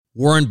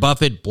Warren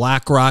Buffett,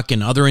 BlackRock,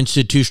 and other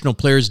institutional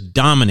players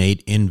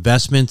dominate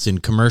investments in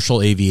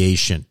commercial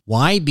aviation.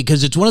 Why?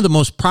 Because it's one of the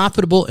most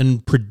profitable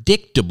and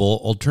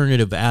predictable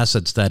alternative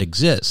assets that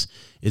exists,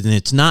 and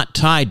it's not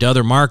tied to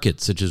other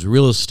markets such as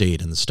real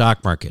estate and the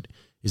stock market.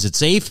 Is it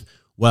safe?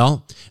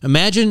 Well,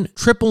 imagine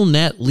triple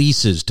net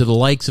leases to the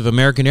likes of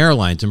American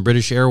Airlines and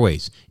British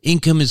Airways.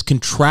 Income is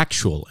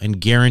contractual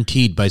and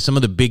guaranteed by some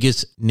of the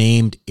biggest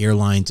named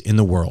airlines in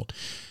the world.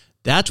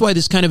 That's why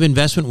this kind of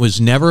investment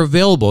was never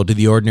available to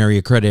the ordinary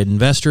accredited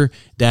investor.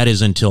 That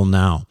is until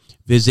now.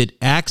 Visit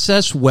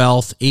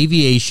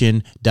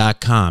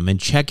accesswealthaviation.com and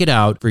check it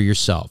out for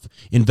yourself.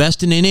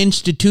 Invest in an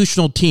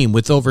institutional team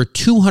with over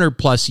 200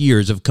 plus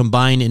years of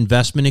combined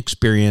investment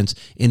experience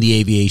in the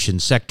aviation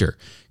sector.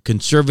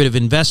 Conservative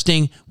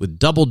investing with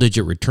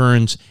double-digit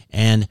returns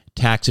and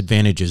tax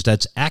advantages.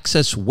 That's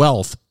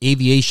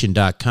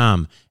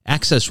accesswealthaviation.com.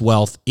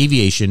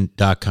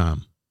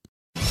 accesswealthaviation.com.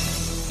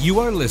 You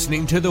are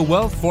listening to the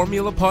Wealth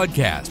Formula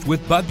Podcast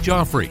with Buck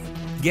Joffrey.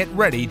 Get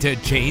ready to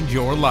change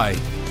your life.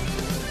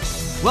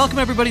 Welcome,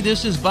 everybody.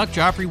 This is Buck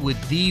Joffrey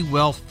with the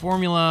Wealth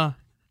Formula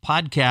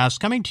Podcast,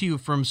 coming to you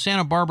from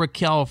Santa Barbara,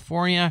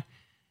 California.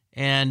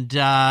 And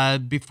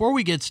before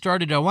we get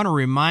started, I want to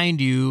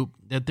remind you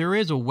that there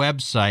is a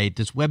website.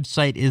 This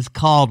website is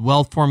called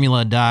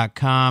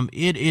wealthformula.com.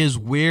 It is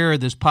where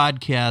this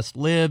podcast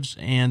lives,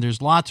 and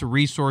there's lots of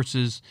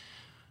resources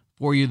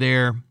for you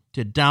there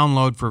to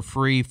download for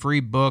free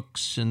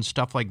books and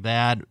stuff like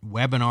that,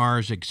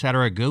 webinars,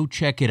 etc. Go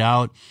check it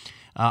out.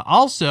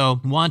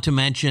 Also, want to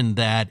mention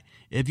that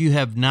if you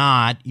have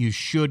not, you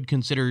should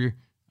consider,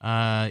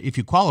 if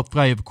you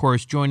qualify, of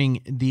course,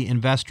 joining the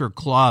Investor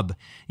Club.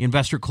 The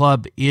Investor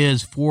Club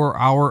is for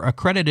our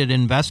accredited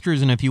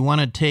investors, and if you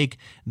want to take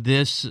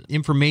this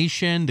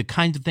information, the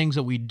kinds of things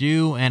that we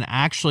do, and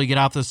actually get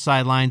off the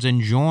sidelines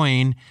and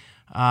join,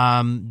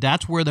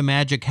 that's where the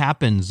magic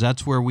happens.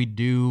 That's where we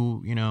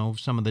do,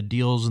 some of the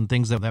deals and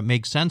things that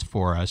make sense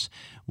for us,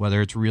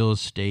 whether it's real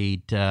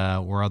estate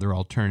or other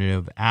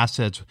alternative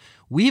assets.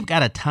 We've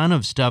got a ton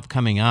of stuff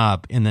coming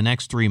up in the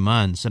next 3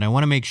 months, and I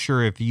want to make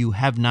sure if you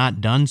have not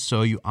done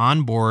so, you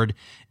onboard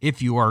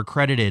if you are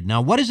accredited.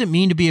 Now, what does it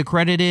mean to be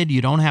accredited?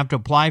 You don't have to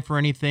apply for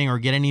anything or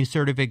get any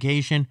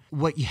certification.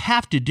 What you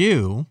have to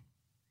do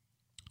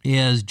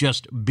is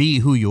just be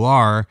who you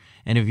are,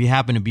 and if you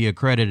happen to be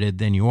accredited,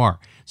 then you are.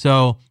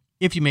 So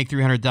if you make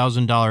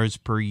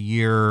 $300,000 per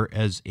year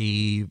as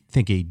a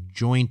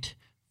joint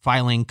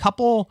filing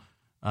couple,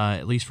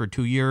 at least for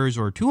 2 years,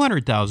 or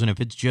 $200,000 if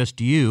it's just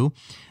you,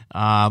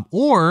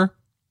 or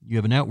you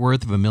have a net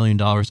worth of $1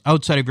 million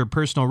outside of your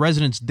personal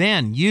residence,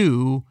 then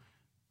you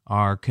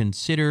are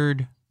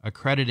considered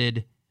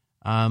accredited.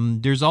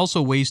 There's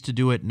also ways to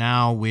do it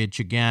now, which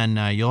again,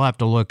 you'll have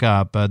to look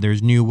up.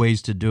 There's new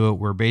ways to do it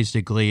where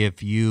basically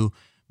if you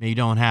maybe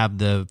don't have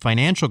the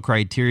financial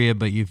criteria,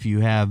 but if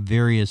you have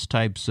various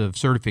types of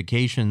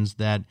certifications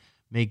that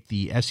make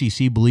the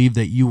SEC believe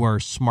that you are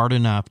smart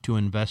enough to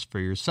invest for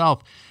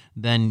yourself,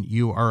 then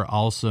you are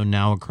also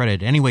now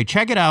accredited. Anyway,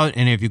 check it out,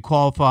 and if you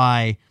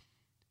qualify,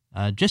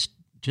 just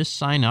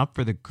sign up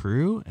for the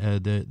crew,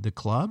 the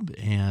club,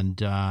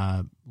 and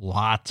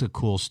lots of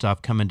cool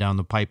stuff coming down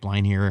the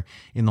pipeline here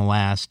in the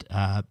last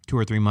 2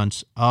 or 3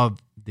 months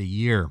of the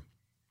year.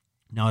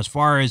 Now, as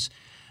far as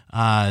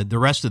the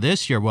rest of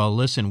this year, well,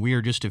 listen, we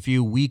are just a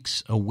few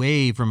weeks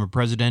away from a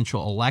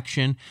presidential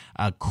election,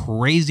 a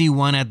crazy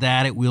one at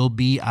that. It will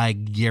be, I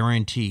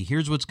guarantee.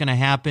 Here's what's going to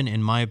happen,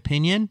 in my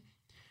opinion.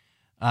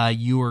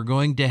 You are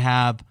going to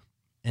have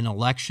an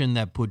election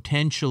that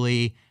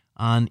potentially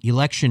on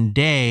election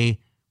day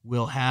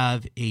will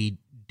have a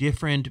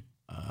different,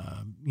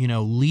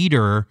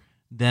 leader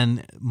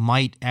than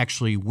might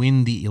actually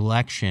win the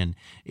election.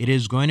 It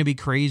is going to be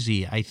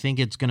crazy. I think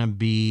it's going to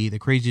be the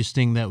craziest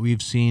thing that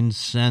we've seen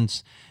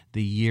since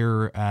the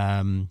year,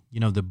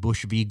 the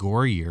Bush v.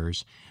 Gore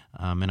years.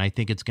 And I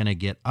think it's going to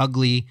get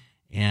ugly,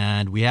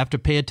 and we have to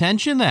pay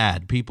attention to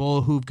that.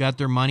 People who've got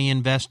their money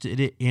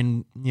invested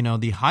in,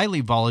 the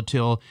highly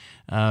volatile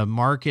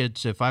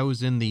markets. If I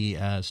was in the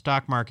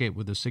stock market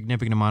with a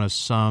significant amount of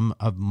sum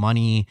of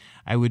money,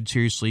 I would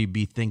seriously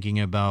be thinking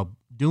about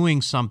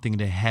doing something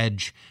to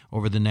hedge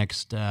over the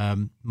next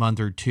month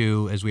or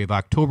two, as we have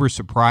October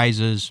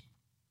surprises,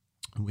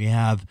 we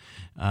have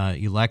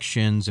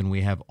elections, and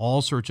we have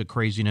all sorts of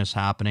craziness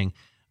happening,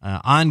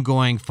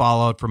 ongoing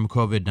fallout from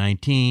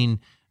COVID-19,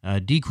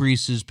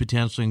 decreases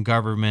potentially in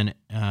government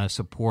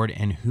support,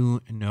 and who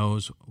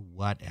knows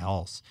what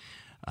else.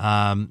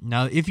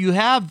 Now, if you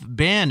have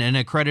been an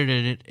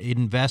accredited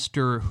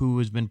investor who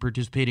has been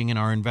participating in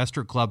our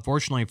investor club,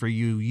 fortunately for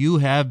you, you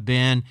have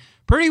been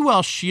pretty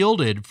well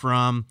shielded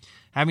from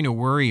having to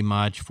worry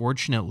much.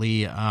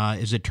 Fortunately,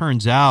 as it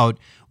turns out,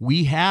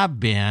 I have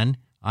been,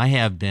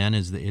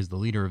 as the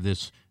leader of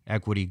this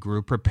equity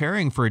group,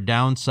 preparing for a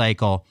down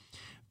cycle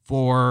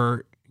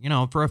for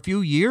a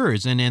few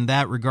years. And in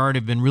that regard,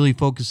 I've been really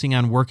focusing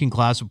on working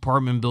class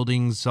apartment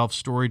buildings,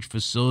 self-storage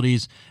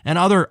facilities, and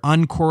other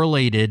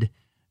uncorrelated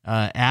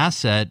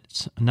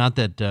assets. Not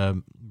that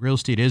real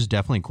estate is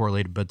definitely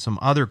correlated, but some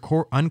other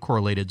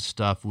uncorrelated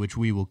stuff, which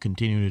we will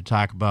continue to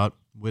talk about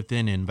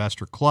within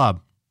Investor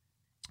Club.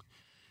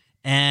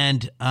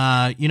 And,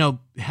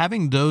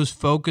 having those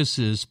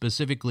focuses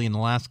specifically in the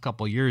last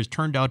couple of years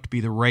turned out to be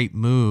the right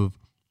move.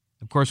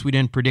 Of course, we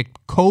didn't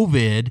predict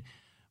COVID,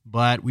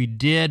 but we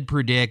did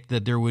predict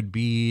that there would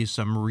be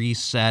some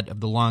reset of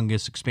the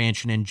longest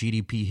expansion in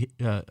GDP,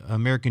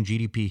 American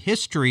GDP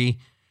history,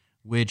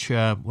 which,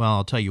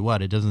 I'll tell you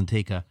what, it doesn't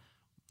take a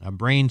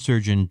brain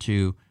surgeon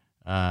to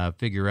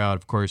figure out.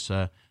 Of course,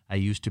 I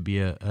used to be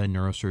a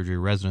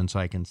neurosurgery resident, so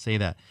I can say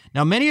that.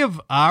 Now, many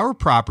of our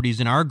properties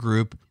in our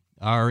group,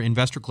 our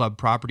Investor Club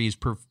properties,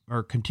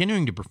 are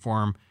continuing to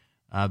perform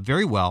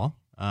very well,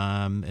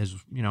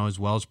 as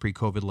well as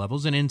pre-COVID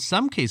levels, and in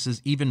some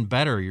cases even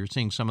better. You're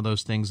seeing some of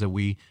those things that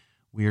we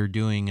are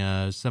doing.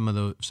 Some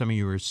of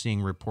you are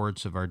seeing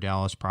reports of our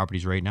Dallas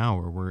properties right now,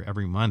 where we're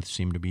every month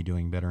seem to be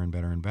doing better and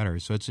better and better.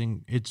 So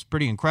it's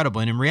pretty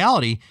incredible. And in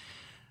reality,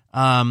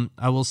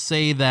 I will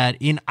say that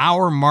in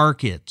our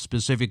market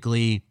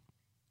specifically,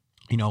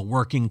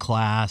 working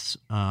class,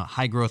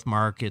 high growth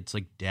markets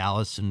like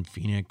Dallas and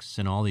Phoenix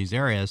and all these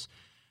areas,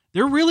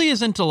 there really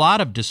isn't a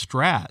lot of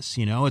distress.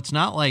 It's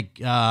not like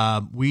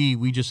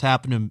we just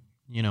happen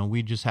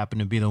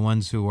to be the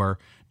ones who are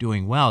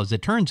doing well. As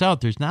it turns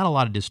out, there's not a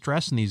lot of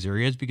distress in these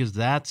areas because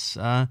that's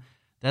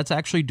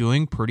actually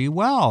doing pretty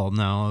well.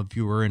 Now, if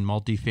you were in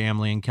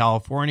multifamily in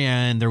California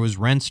and there was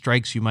rent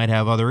strikes, you might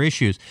have other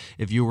issues.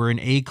 If you were in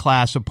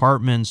A-class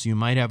apartments, you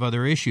might have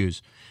other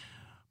issues.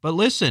 But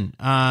listen,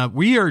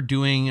 we are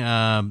doing,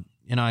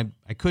 I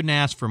couldn't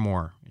ask for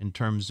more in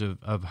terms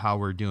of how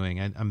we're doing.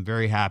 I'm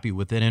very happy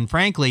with it. And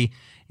frankly,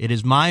 it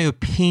is my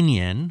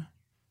opinion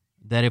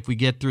that if we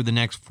get through the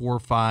next 4,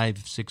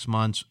 5, 6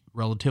 months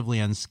relatively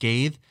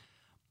unscathed,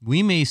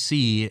 we may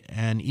see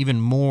an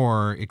even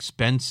more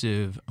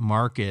expensive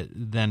market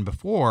than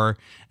before,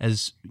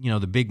 as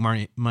the big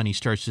money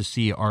starts to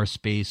see our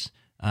space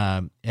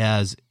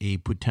as a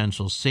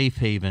potential safe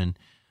haven.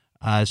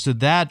 So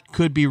that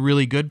could be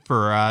really good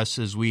for us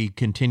as we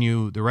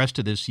continue the rest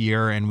of this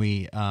year, and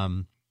we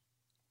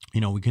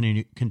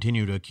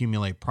continue to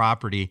accumulate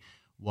property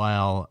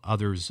while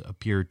others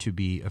appear to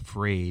be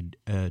afraid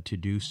to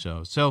do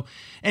so. So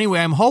anyway,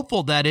 I'm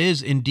hopeful that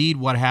is indeed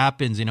what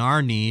happens in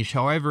our niche.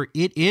 However,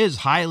 it is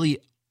highly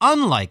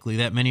unlikely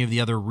that many of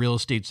the other real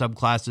estate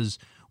subclasses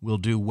will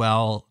do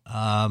well.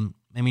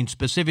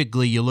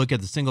 Specifically, you look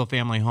at the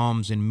single-family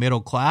homes in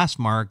middle-class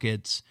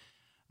markets,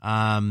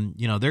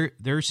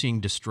 they're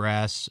seeing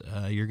distress.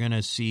 You're going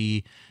to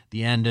see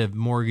the end of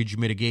mortgage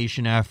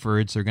mitigation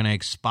efforts. They're going to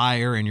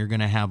expire, and you're going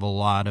to have a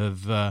lot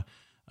of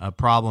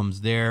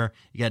problems there.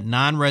 You got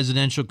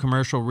non-residential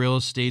commercial real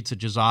estate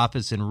such as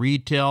office and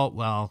retail.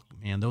 Well,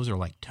 man, those are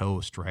like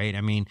toast, right?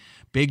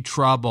 Big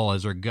trouble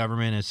as our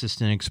government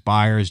assistance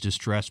expires,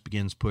 distress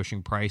begins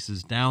pushing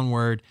prices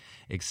downward,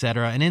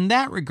 etc. And in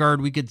that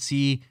regard, we could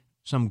see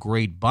some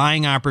great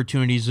buying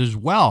opportunities as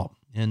well.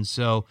 And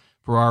so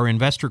for our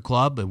Investor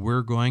Club,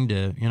 we're going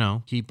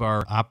to, keep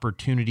our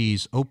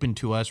opportunities open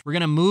to us. We're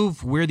going to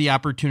move where the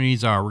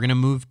opportunities are. We're going to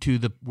move to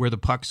where the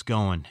puck's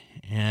going.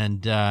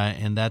 And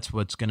that's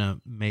what's going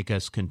to make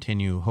us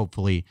continue,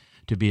 hopefully,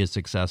 to be as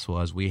successful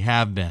as we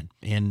have been.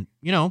 And,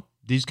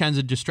 these kinds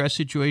of distress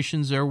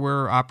situations are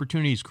where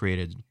opportunities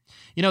created.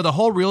 The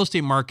whole real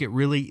estate market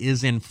really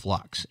is in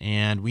flux,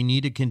 and we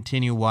need to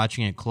continue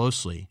watching it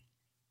closely.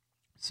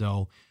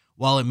 So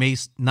while it may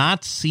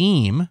not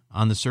seem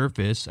on the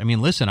surface,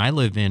 listen, I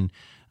live in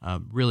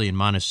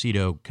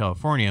Montecito,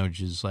 California, which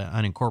is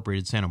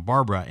unincorporated Santa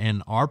Barbara,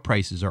 and our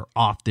prices are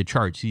off the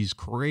charts. These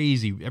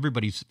crazy,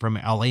 everybody's from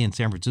LA and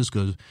San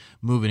Francisco is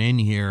moving in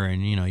here,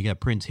 and you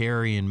got Prince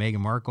Harry and Meghan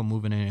Markle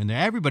moving in, and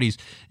everybody's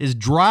is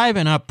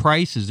driving up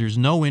prices. There's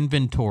no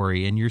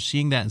inventory, and you're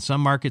seeing that in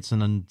some markets,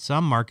 and in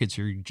some markets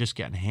you're just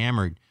getting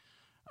hammered.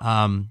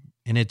 And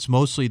it's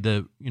mostly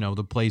the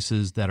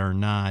places that are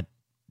not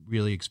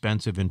really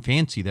expensive and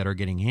fancy that are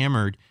getting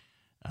hammered.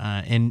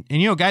 And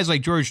guys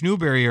like George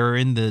Newberry are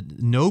in the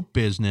note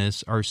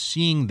business, are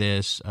seeing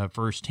this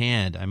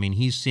firsthand.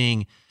 He's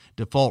seeing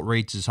default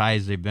rates as high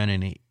as they've been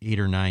in 8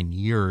 or 9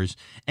 years.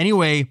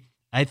 Anyway,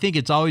 I think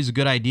it's always a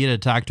good idea to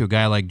talk to a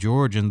guy like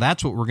George, and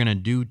that's what we're going to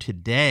do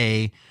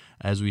today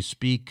as we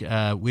speak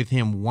with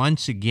him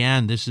once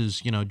again. This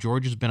is,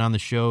 George has been on the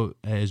show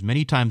as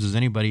many times as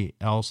anybody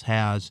else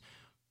has,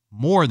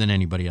 more than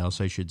anybody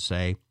else, I should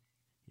say.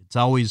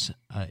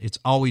 It's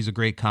always a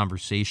great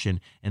conversation,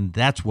 and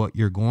that's what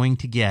you're going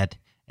to get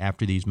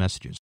after these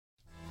messages.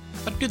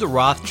 What do the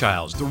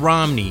Rothschilds, the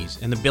Romneys,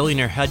 and the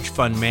billionaire hedge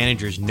fund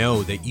managers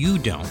know that you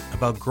don't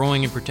about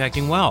growing and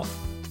protecting wealth?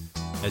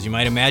 As you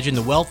might imagine,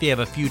 the wealthy have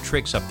a few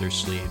tricks up their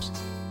sleeves.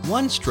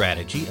 One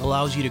strategy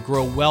allows you to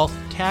grow wealth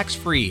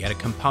tax-free at a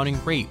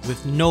compounding rate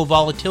with no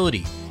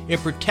volatility. It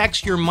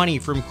protects your money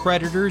from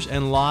creditors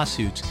and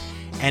lawsuits,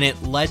 and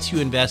it lets you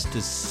invest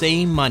the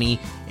same money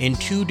in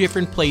 2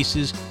 different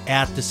places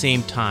at the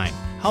same time.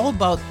 How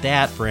about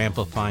that for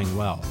amplifying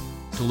wealth?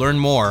 To learn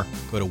more,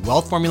 go to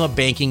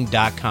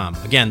wealthformulabanking.com.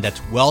 Again, that's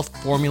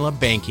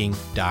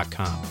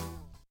wealthformulabanking.com.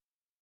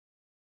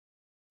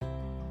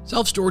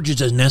 Self-storage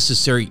is a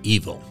necessary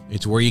evil.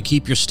 It's where you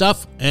keep your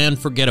stuff and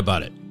forget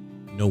about it.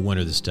 No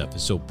wonder this stuff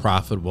is so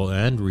profitable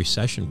and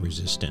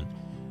recession-resistant.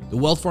 The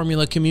Wealth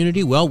Formula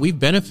community, well, we've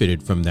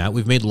benefited from that.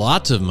 We've made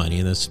lots of money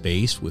in this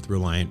space with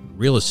Reliant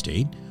Real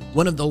Estate,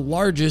 one of the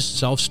largest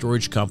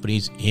self-storage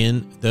companies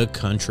in the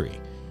country.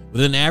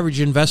 With an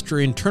average investor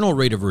internal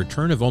rate of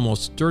return of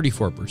almost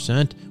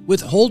 34%,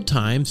 with hold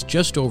times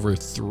just over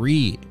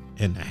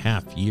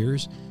 3.5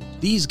 years,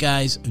 these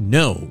guys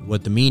know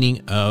what the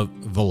meaning of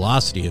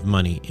velocity of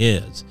money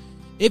is.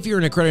 If you're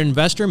an accredited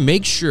investor,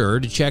 make sure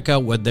to check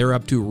out what they're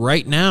up to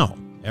right now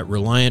at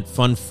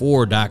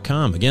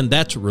ReliantFund4.com. Again,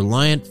 that's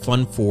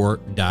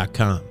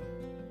ReliantFund4.com.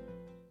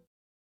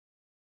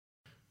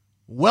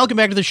 Welcome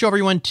back to the show,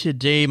 everyone.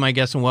 Today, my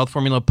guest on Wealth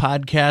Formula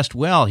podcast,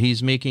 well,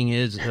 he's making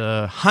his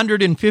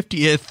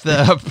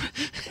 150th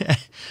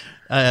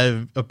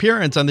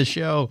appearance on the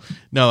show.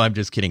 No, I'm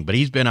just kidding, but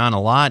he's been on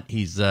a lot.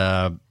 He's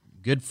a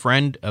good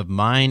friend of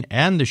mine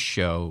and the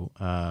show,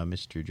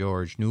 Mr.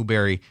 George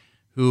Newberry,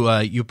 who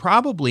you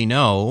probably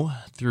know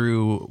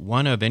through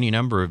one of any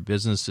number of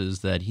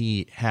businesses that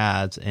he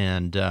has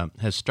and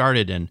has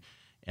started and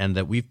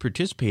that we've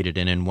participated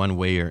in one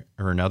way or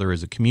another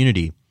as a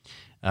community.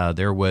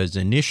 There was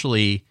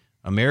initially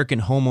American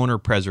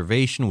Homeowner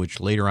Preservation, which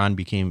later on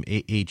became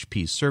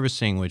AHP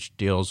Servicing, which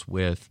deals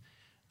with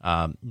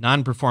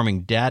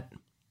non-performing debt.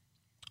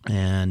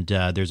 And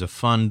there's a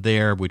fund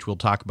there, which we'll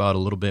talk about a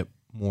little bit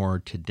more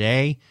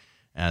today.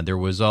 There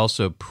was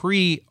also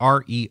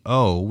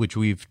pre-REO, which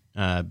we've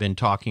been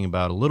talking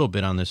about a little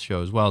bit on this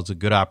show as well. It's a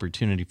good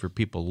opportunity for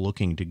people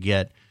looking to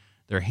get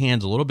their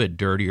hands a little bit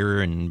dirtier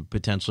and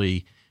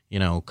potentially,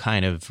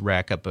 kind of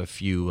rack up a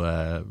few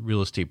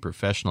real estate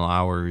professional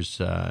hours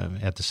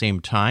at the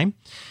same time.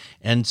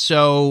 And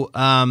so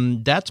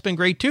that's been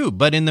great too.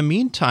 But in the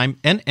meantime,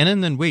 and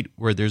then wait,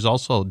 where there's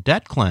also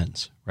Debt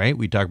Cleanse, right?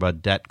 We talked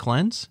about Debt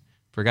Cleanse.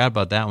 Forgot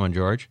about that one,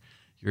 George.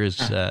 You're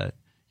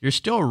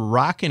still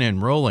rocking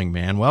and rolling,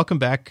 man. Welcome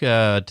back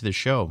to the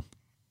show.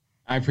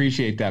 I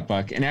appreciate that,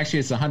 Buck. And actually,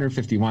 it's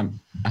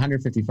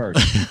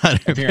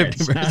 151st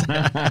appearance.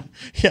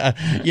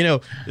 Yeah.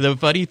 The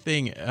funny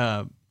thing,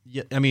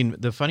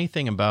 the funny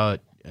thing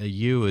about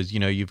you is,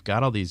 you've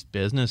got all these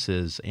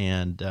businesses,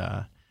 and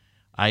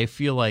I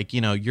feel like,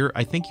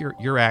 I think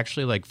you're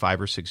actually like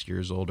 5 or 6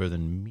 years older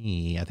than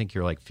me. I think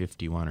you're like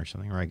 51 or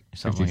something, right?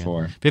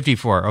 54.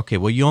 54. Okay.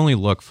 Well, you only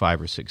look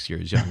 5 or 6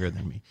 years younger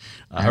than me,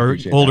 or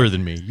older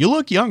than me. You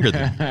look younger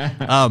than me.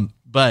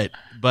 But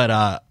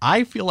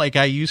I feel like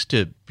I used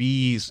to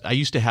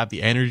have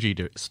the energy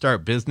to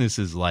start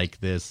businesses like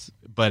this,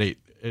 but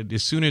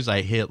as soon as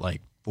I hit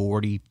like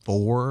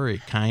 44,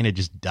 it kind of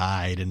just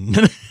died. And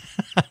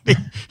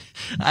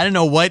I don't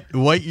know what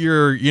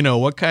you're,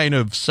 what kind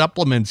of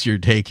supplements you're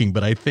taking,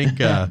 but I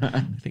think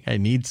I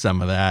need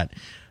some of that.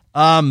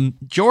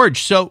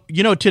 George, so,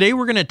 today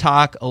we're going to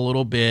talk a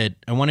little bit.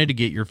 I wanted to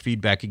get your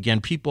feedback.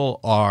 Again, people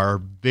are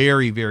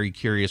very, very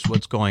curious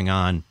what's going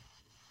on,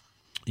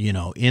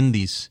 in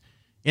the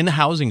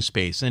housing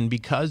space. And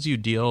because you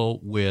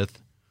deal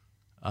with,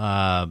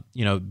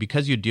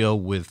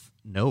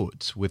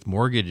 notes, with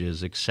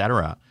mortgages,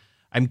 etc.,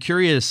 I'm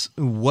curious,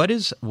 what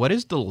is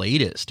the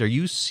latest? Are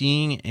you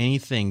seeing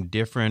anything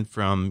different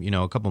from,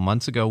 a couple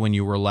months ago when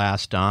you were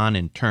last on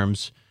in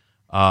terms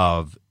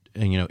of,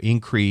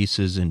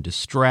 increases in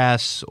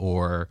distress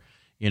or,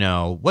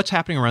 what's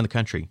happening around the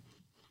country?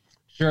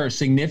 Sure.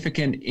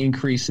 Significant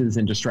increases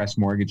in distressed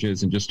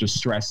mortgages and just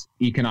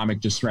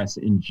economic distress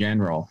in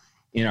general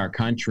in our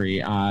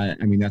country.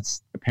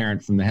 That's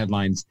apparent from the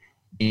headlines.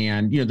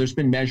 And, there's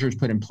been measures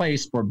put in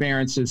place,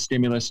 forbearances,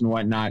 stimulus and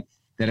whatnot,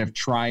 that have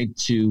tried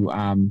to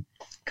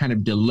kind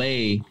of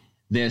delay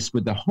this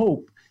with the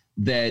hope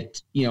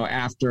that,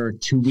 after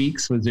 2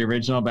 weeks was the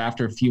original, but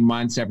after a few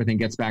months, everything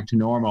gets back to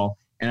normal.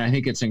 And I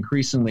think it's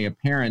increasingly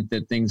apparent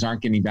that things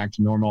aren't getting back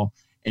to normal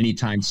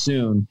anytime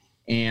soon,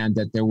 and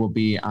that there will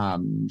be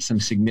some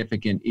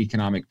significant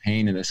economic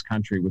pain in this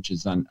country, which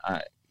is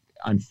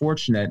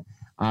unfortunate,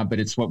 but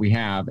it's what we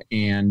have.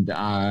 And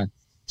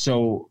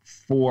so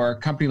for a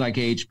company like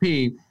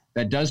AHP,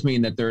 that does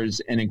mean that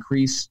there's an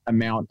increased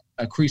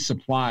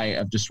supply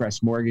of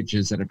distressed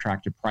mortgages at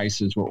attractive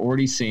prices. We're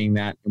already seeing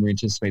that, and we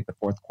anticipate the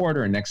fourth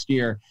quarter and next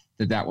year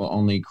that will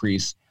only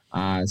increase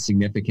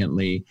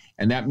significantly.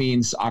 And that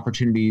means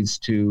opportunities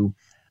to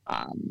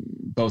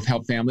both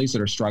help families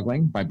that are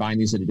struggling by buying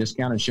these at a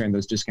discount and sharing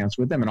those discounts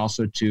with them, and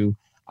also to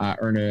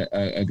earn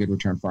a good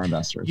return for our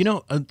investors.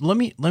 Let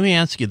me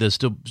ask you this.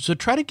 So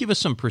try to give us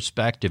some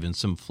perspective and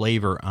some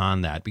flavor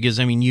on that, because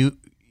you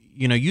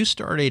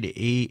started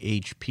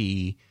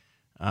AHP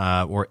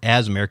or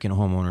as American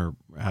Homeowner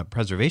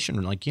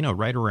Preservation,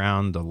 right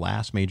around the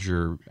last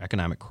major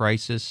economic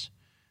crisis,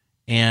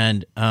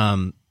 and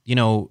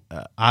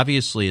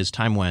obviously as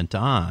time went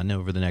on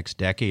over the next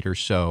decade or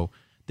so,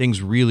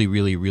 things really,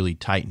 really, really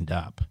tightened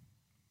up.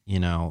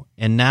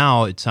 And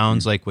now it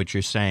sounds like what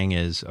you're saying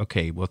is,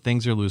 okay, well,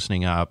 things are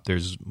loosening up.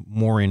 There's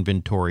more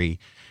inventory.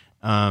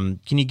 Can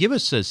you give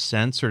us a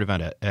sense, sort of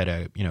at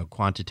a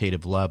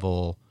quantitative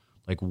level,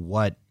 like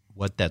what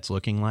what that's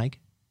looking like?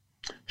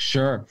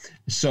 Sure.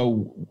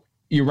 So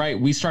you're right.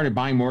 We started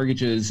buying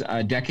mortgages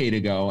a decade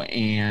ago,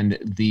 and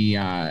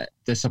the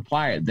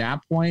supply at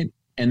that point,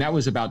 and that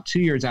was about 2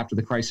 years after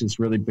the crisis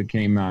really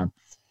became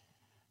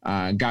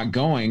got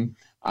going.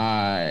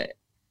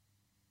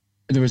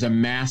 There was a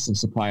massive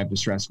supply of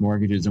distressed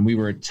mortgages, and we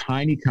were a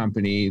tiny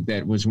company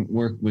that was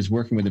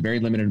working with a very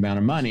limited amount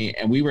of money,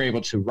 and we were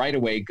able to right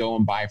away go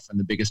and buy from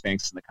the biggest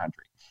banks in the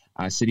country.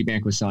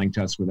 Citibank was selling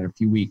to us within a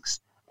few weeks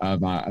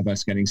of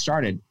us getting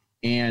started,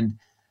 and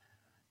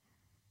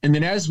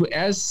then as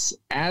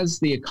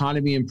the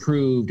economy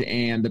improved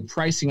and the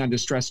pricing on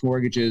distressed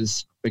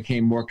mortgages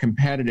became more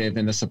competitive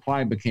and the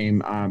supply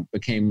became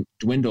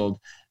dwindled,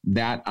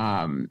 that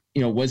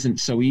wasn't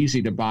so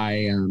easy to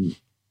buy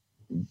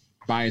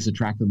as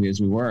attractively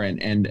as we were.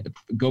 And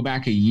go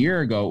back a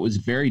year ago, it was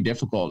very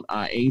difficult.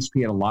 ASP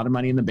had a lot of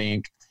money in the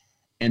bank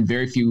and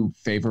very few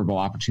favorable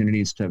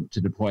opportunities to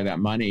deploy that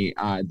money.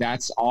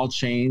 That's all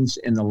changed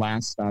in the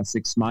last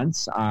 6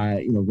 months.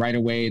 Right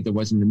away, there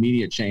wasn't an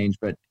immediate change,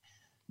 but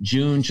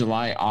June,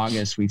 July,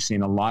 August, we've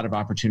seen a lot of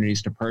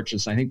opportunities to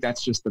purchase. I think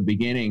that's just the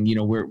beginning.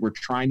 We're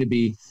trying to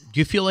be. Do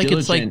you feel like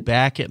diligent. It's like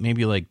back at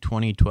maybe like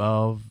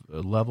 2012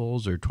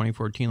 levels or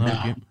 2014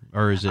 levels, no.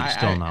 Or is it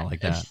still not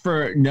like that?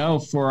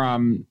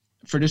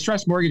 For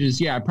distressed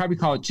mortgages, yeah, I'd probably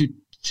call it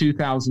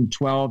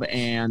 2012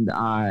 and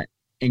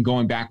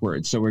going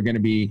backwards. So we're going to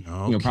be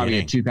probably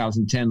at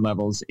 2010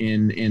 levels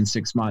in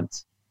 6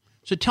 months.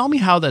 So tell me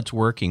how that's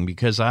working,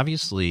 because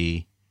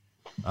obviously.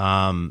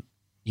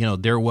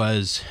 There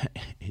was,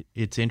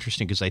 it's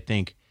interesting because I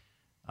think,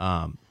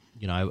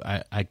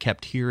 I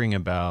kept hearing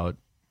about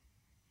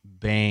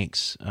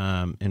banks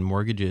and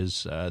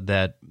mortgages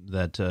that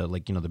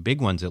the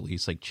big ones, at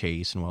least like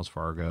Chase and Wells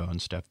Fargo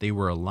and stuff, they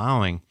were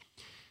allowing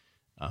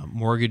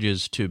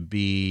mortgages to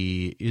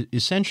be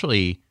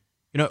essentially,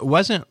 it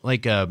wasn't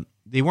like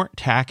they weren't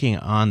tacking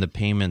on the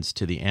payments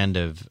to the end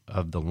of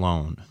the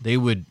loan. They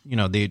would,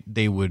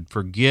 they would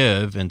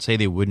forgive and say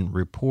they wouldn't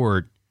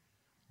report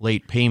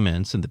late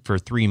payments for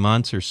 3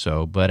 months or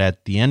so, but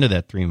at the end of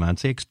that 3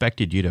 months, they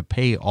expected you to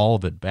pay all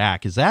of it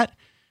back. Is that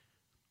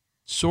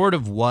sort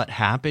of what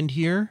happened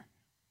here?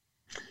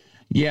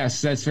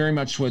 Yes, that's very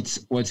much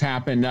what's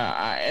happened.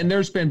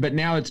 And but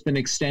now it's been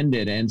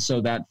extended, and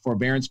so that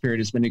forbearance period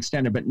has been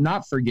extended, but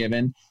not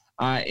forgiven.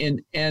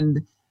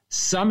 And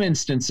some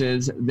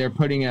instances, they're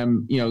putting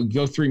them,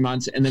 go 3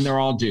 months, and then they're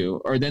all due,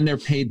 or then they're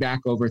paid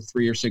back over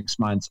 3 or 6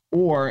 months,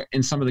 or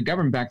in some of the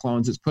government-backed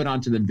loans, it's put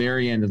onto the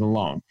very end of the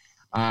loan.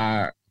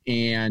 So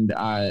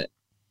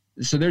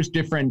there's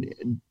different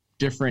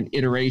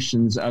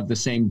iterations of the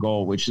same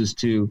goal, which is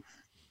to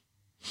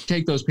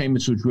take those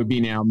payments, which would be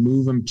now,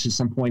 move them to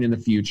some point in the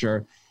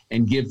future,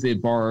 and give the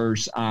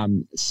borrowers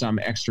some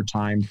extra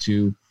time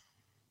to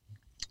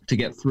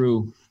get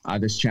through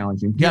this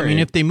challenging period. Yeah, I mean,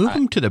 if they move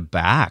them to the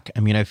back, I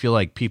mean, I feel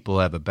like people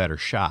have a better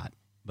shot.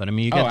 But I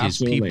mean, you got these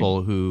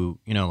people who,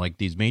 like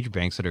these major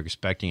banks that are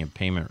expecting a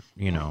payment,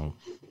 to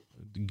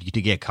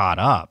get caught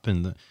up,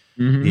 and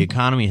the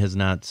economy has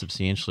not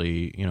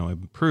substantially,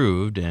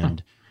 improved,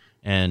 and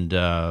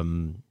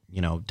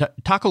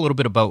talk a little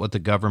bit about what the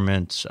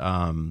government's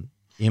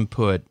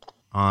input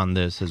on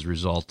this has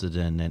resulted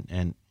in,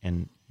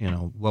 and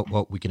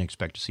what we can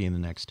expect to see in the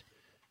next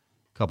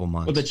couple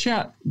months. Well,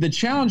 the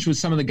challenge with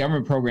some of the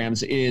government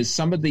programs is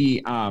some of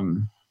the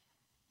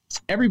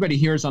everybody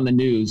hears on the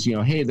news,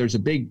 hey, there's a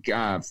big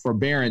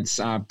forbearance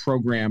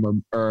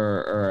program,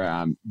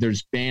 or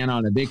there's ban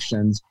on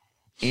evictions,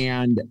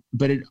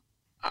 but it.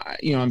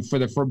 For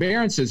the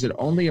forbearances, it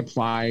only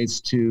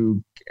applies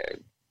to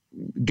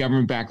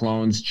government-backed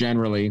loans.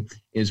 Generally,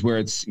 is where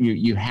it's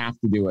you have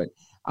to do it.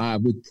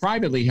 With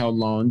privately held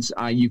loans,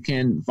 you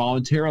can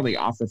voluntarily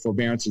offer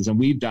forbearances, and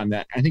we've done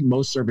that. I think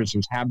most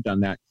servicers have done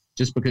that,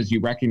 just because you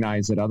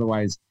recognize that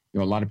otherwise, a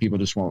lot of people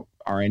just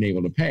are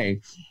unable to pay.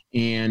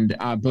 And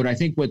but I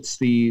think what's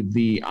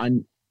the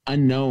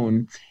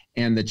unknown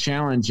and the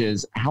challenge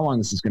is how long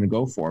this is going to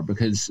go for,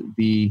 because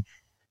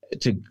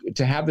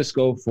to have this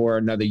go for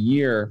another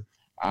year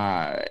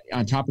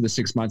on top of the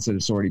 6 months that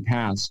it's already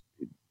passed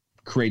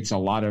creates a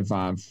lot of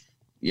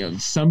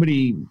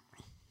somebody's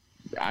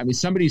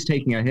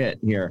taking a hit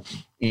here,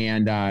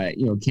 and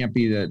it can't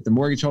be the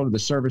mortgage holder, the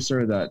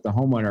servicer, the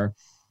homeowner,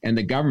 and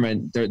the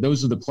government.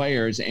 Those are the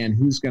players, and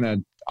who's going to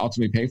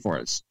ultimately pay for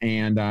us,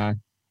 and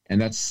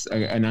that's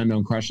an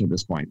unknown question at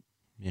this point.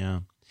 Yeah.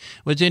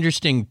 What's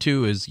interesting,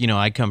 too, is,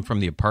 I come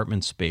from the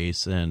apartment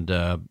space, and,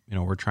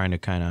 we're trying to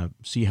kind of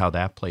see how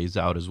that plays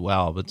out as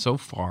well. But so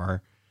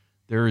far,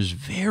 there is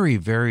very,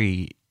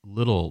 very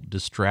little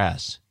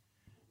distress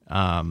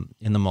in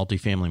the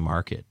multifamily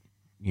market,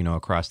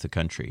 across the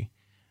country.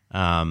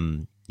 As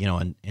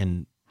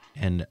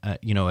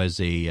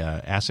a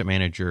asset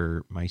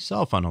manager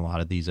myself on a lot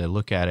of these, I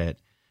look at it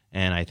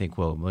and I think,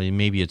 well,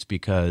 maybe it's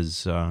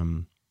because,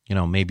 of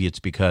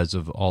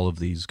all of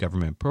these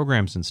government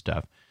programs and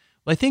stuff.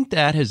 Well, I think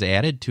that has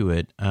added to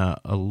it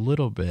a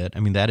little bit. I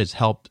mean, that has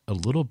helped a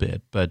little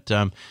bit, but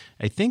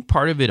I think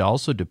part of it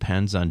also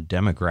depends on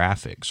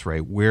demographics,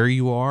 right? Where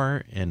you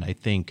are, and I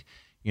think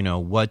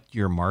what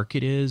your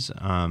market is.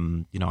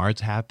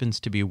 Ours happens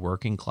to be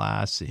working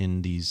class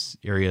in these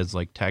areas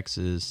like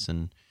Texas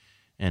and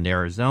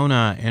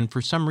Arizona, and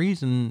for some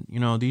reason,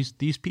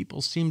 these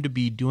people seem to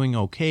be doing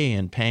okay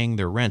and paying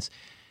their rents.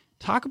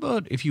 Talk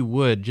about, if you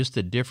would, just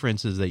the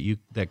differences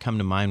that come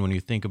to mind when you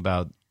think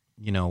about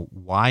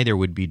why there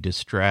would be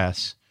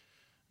distress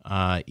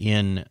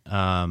in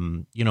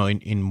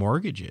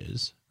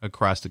mortgages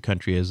across the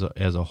country as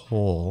a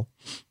whole,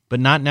 but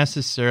not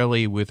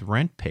necessarily with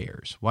rent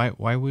payers.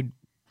 Why would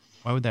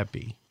that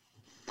be?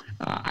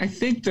 I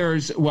think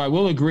I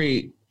will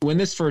agree. When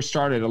this first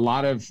started, a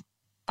lot of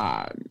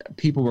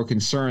people were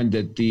concerned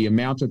that the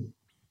amount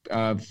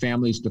of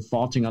families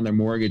defaulting on their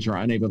mortgage or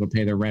unable to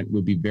pay their rent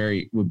would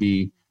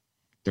be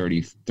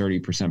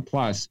 30%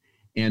 plus,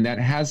 and that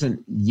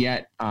hasn't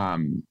yet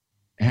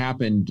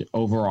happened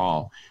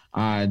overall.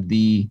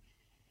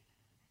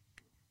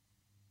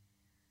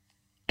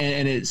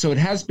 So it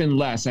has been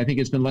less. I think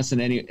it's been less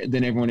than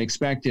everyone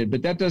expected.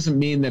 But that doesn't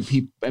mean that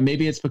people.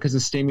 Maybe it's because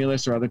of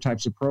stimulus or other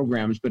types of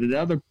programs. But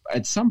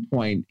at some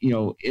point,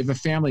 if a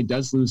family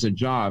does lose a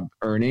job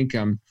or an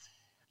income,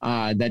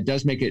 that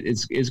does make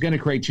it's going to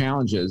create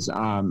challenges.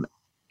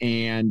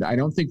 And I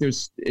don't think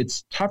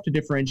it's tough to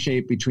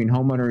differentiate between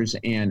homeowners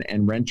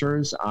and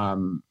renters.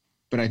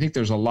 But I think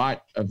there's a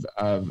lot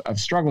of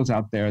struggles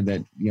out there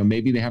that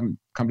maybe they haven't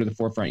come to the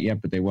forefront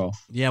yet, but they will.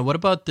 Yeah. What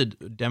about the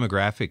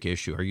demographic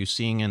issue? Are you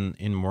seeing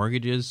in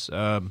mortgages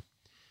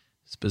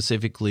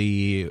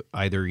specifically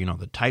either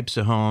the types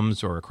of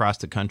homes or across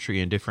the country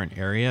in different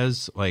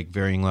areas, like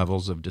varying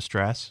levels of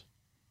distress?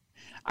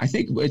 I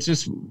think it's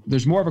just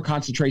there's more of a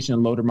concentration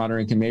in low to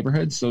moderate income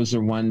neighborhoods. Those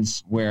are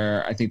ones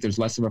where I think there's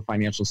less of a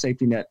financial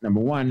safety net, number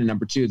one, and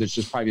number two, there's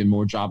just probably been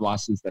more job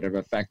losses that have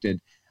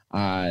affected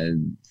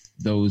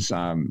those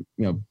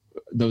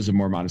of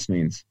more modest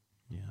means.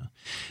 Yeah.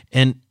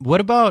 And what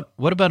about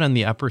on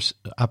the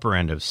upper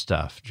end of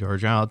stuff,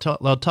 George? I'll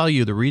tell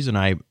you the reason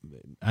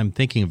I'm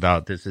thinking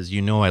about this is,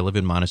 I live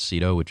in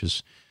Montecito, which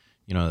is,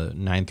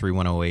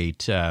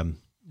 93108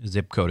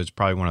 zip code is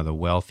probably one of the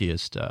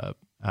wealthiest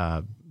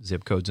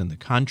zip codes in the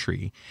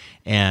country.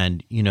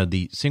 And,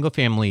 the single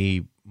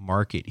family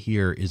market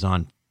here is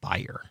on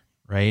fire,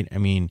 right? I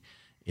mean,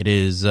 it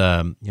is,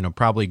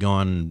 probably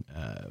going,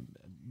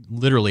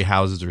 literally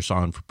houses are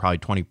selling for probably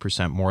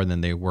 20% more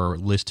than they were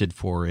listed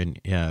for in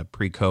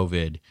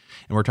pre-COVID. And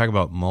we're talking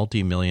about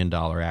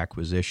multi-million-dollar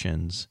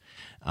acquisitions.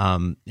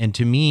 And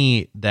to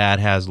me, that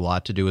has a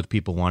lot to do with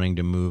people wanting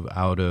to move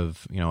out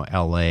of,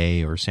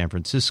 LA or San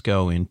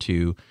Francisco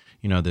into,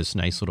 this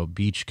nice little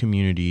beach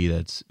community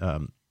that's,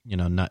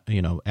 not,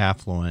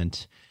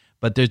 affluent.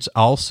 But there's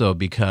also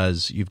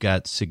because you've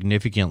got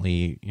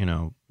significantly,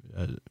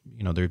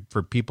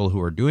 for people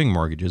who are doing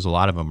mortgages, a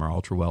lot of them are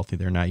ultra wealthy.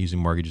 They're not using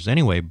mortgages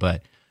anyway,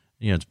 but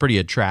it's pretty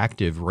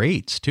attractive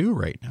rates too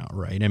right now,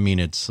 right? I mean,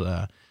 it's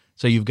so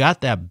you've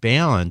got that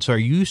balance. Are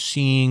you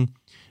seeing?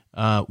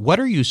 What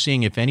are you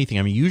seeing, if anything?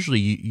 I mean, usually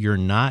you're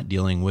not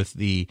dealing with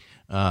the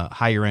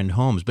higher end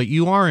homes, but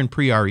you are in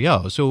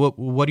pre-REO. So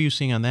what are you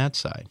seeing on that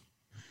side?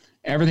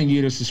 Everything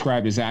you just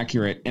described is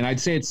accurate. And I'd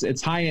say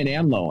it's high end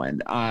and low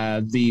end.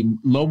 The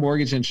low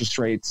mortgage interest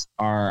rates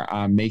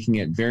are making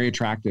it very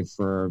attractive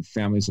for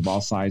families of all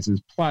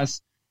sizes.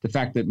 Plus the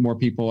fact that more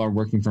people are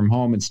working from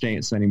home and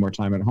spending more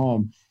time at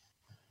home.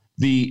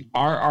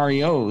 Our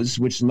REOs,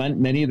 which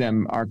many of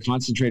them are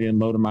concentrated in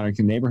low to moderate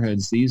income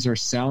neighborhoods, these are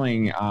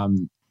selling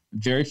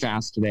very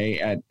fast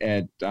today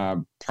at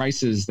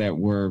prices that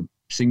were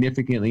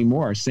significantly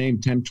more,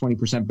 same 10,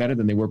 20% better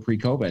than they were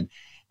pre-COVID.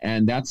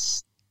 And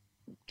that's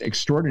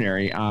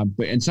extraordinary,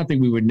 and something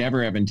we would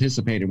never have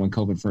anticipated when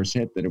COVID first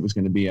hit, that it was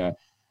going to be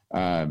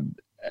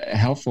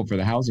helpful for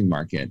the housing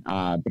market.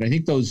 But I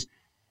think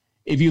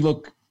if you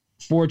look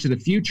forward to the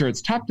future,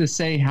 it's tough to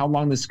say how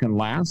long this can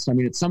last. I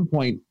mean, at some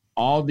point,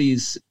 all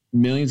these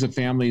millions of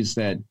families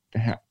that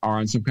are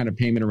on some kind of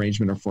payment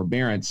arrangement or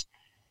forbearance,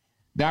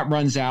 that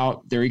runs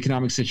out, their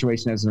economic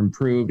situation hasn't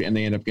improved, and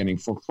they end up getting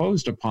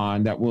foreclosed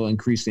upon. That will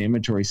increase the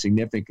inventory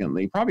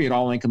significantly, probably at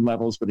all income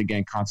levels, but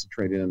again,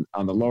 concentrated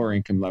on the lower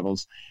income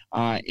levels.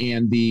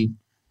 And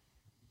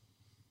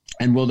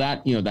will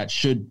that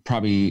should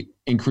probably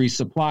increase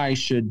supply,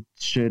 should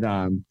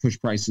push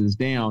prices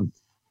down.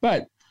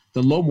 But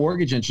the low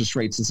mortgage interest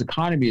rates, this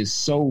economy is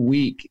so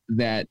weak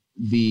that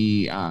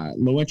the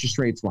low interest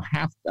rates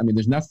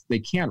there's nothing, they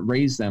can't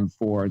raise them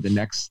for the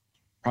next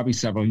probably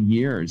several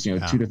years, 2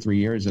 to 3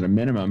 years at a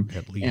minimum.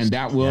 At least. And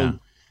that will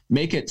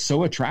make it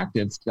so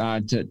attractive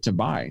to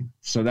buy.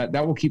 So that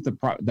will keep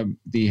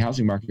the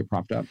housing market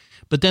propped up.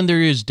 But then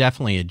there is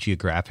definitely a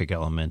geographic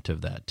element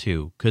of that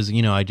too. Because,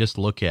 I just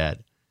look at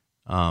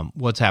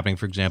what's happening.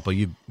 For example,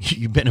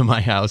 you've been in my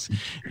house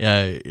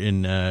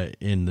in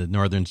the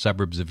northern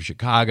suburbs of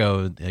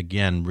Chicago.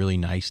 Again, really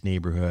nice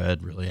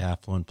neighborhood, really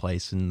affluent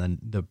place. And then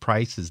the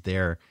prices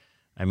there,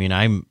 I mean,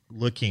 I'm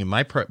looking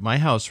at my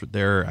house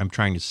there. I'm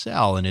trying to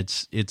sell, and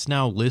it's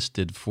now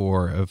listed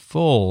for a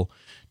full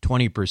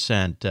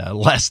 20%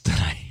 less than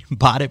I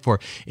bought it for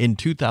in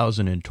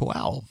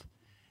 2012.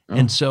 Oh.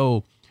 And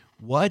so,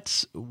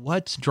 what's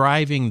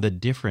driving the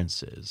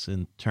differences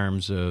in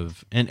terms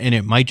of, and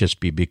it might just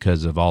be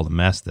because of all the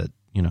mess that,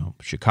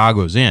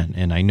 Chicago's in.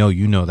 And I know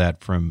you know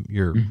that from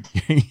your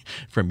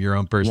from your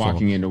own personal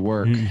walking into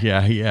work.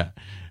 Yeah.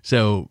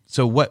 So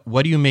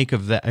what do you make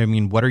of that? I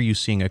mean, what are you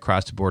seeing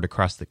across the board,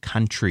 across the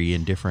country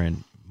in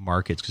different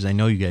markets? Because I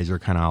know you guys are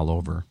kind of all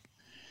over.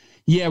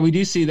 Yeah, we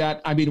do see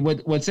that. I mean,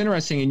 what's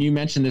interesting, and you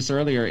mentioned this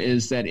earlier,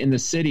 is that in the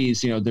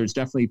cities, there's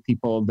definitely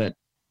people that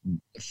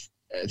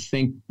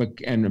think,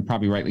 and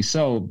probably rightly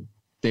so,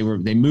 they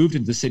moved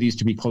into the cities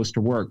to be close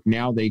to work.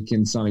 Now they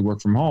can suddenly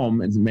work from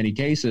home in many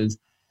cases.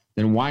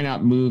 Then why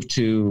not move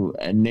to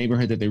a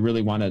neighborhood that they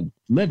really want to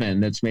live in?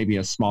 That's maybe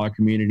a smaller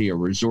community, a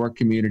resort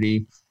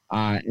community.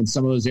 In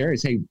some of those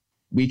areas, hey,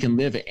 we can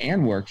live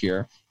and work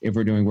here if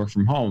we're doing work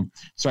from home.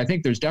 So I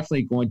think there's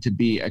definitely going to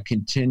be a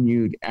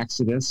continued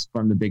exodus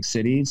from the big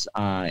cities.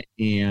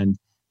 And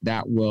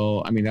that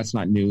will, that's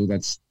not new.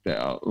 That's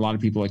a lot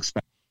of people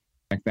expect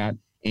that.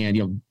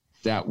 And,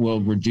 that will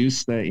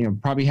reduce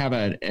probably have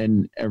a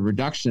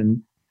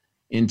reduction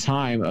in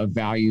time of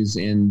values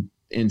in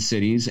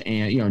cities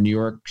and, New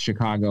York,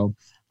 Chicago,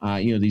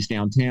 these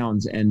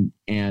downtowns and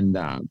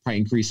probably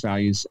increase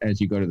values as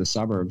you go to the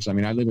suburbs. I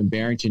mean, I live in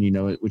Barrington,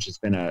 which has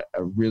been a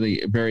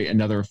really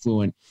another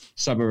affluent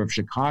suburb of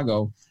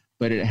Chicago,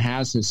 but it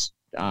has this,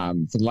 for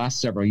the last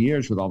several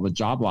years with all the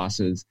job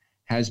losses,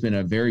 has been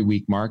a very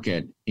weak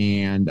market.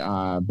 And,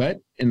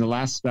 but in the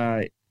last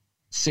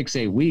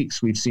 6-8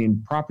 weeks, we've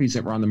seen properties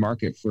that were on the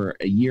market for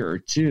a year or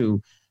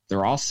two.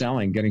 They're all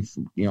selling, getting,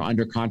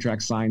 under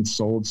contract signs,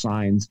 sold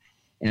signs.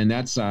 And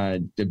that's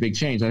the big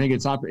change. I think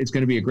it's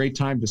going to be a great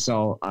time to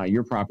sell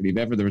your property. If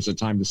ever there was a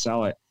time to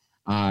sell it,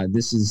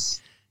 this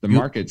is the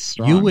market's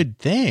strong. You would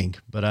think,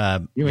 but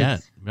I'm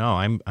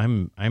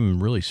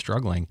really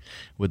struggling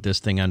with this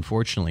thing,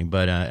 unfortunately.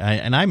 But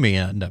I may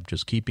end up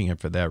just keeping it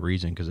for that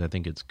reason, because I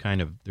think it's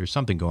there's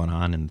something going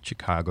on in the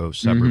Chicago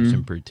suburbs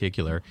in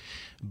particular.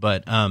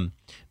 But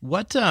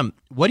what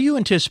do you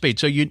anticipate?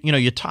 So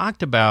you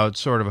talked about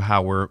sort of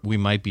how we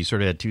might be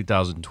sort of at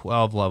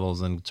 2012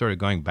 levels and sort of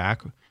going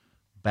back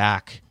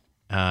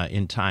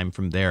in time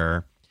from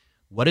there.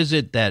 What is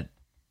it that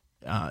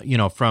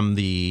from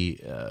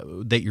the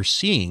that you're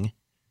seeing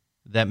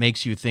that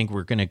makes you think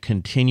we're going to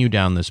continue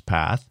down this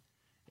path?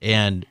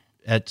 And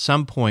at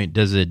some point,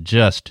 does it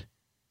just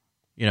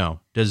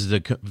does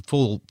the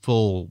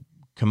full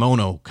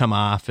kimono come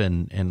off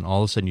and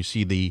all of a sudden you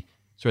see the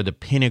sort of the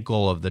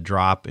pinnacle of the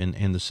drop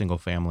in the single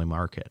family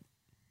market?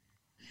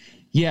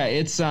 Yeah,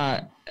 it's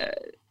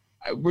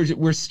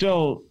we're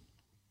still.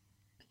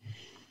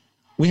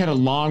 We had a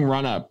long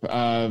run up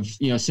of,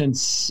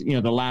 since,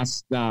 the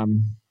last,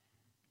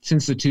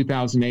 since the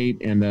 2008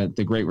 and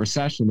the Great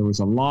Recession, there was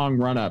a long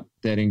run up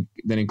that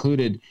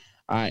included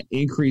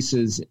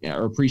increases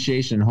or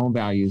appreciation in home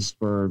values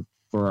for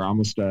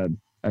almost a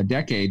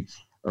decade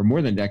or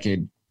more than a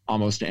decade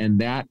almost. And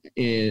that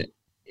is,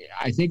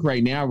 I think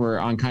right now we're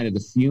on kind of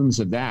the fumes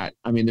of that.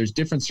 I mean, there's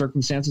different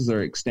circumstances that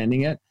are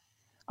extending it.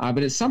 But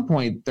at some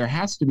point there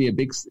has to be a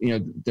big,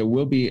 there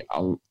will be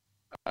a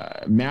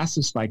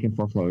massive spike in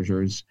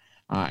foreclosures.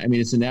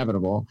 It's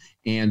inevitable,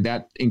 and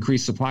that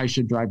increased supply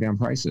should drive down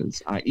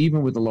prices,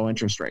 even with the low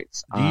interest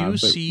rates. Do you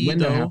see when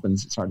that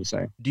happens? It's hard to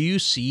say. Do you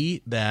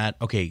see that?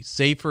 Okay,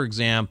 say for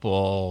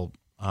example,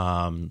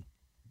 a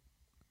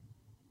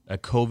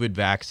COVID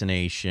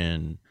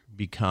vaccination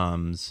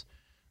becomes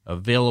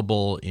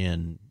available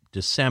in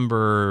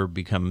December,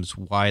 becomes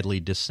widely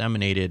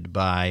disseminated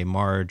by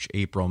March,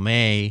 April,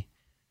 May.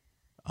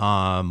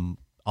 All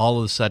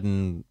of a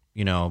sudden,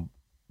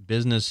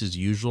 business as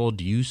usual.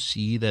 Do you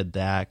see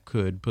that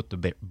could put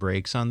the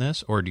brakes on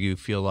this, or do you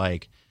feel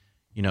like,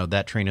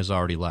 that train has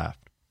already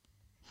left?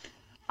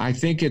 I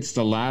think it's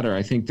the latter.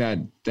 I think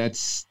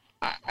that's.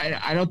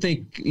 I don't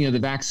think the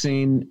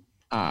vaccine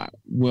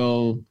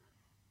will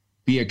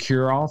be a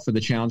cure-all for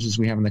the challenges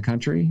we have in the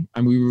country.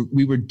 I mean,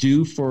 we were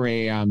due for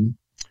a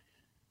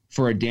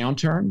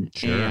downturn,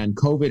 sure. And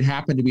COVID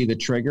happened to be the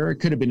trigger. It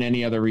could have been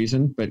any other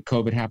reason, but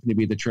COVID happened to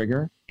be the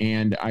trigger.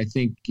 And I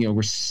think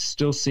we're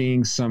still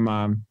seeing some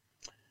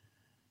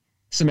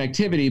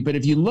activity. But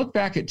if you look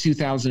back at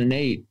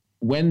 2008,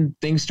 when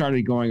things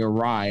started going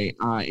awry,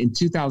 in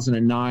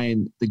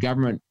 2009, the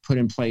government put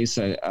in place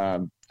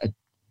some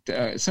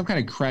kind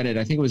of credit.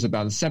 I think it was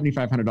about a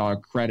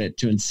 $7,500 credit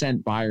to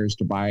incent buyers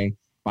to buy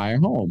a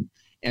home,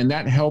 and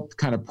that helped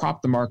kind of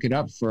prop the market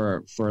up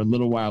for a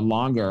little while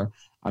longer,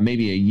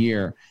 maybe a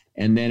year.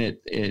 And then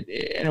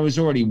it was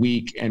already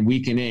weak and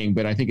weakening,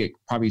 but I think it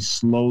probably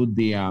slowed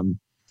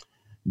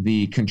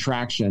the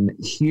contraction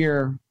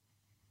here.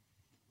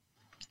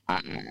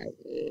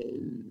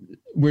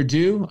 We're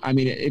due. I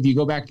mean, if you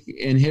go back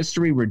in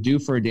history, we're due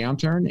for a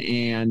downturn,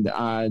 and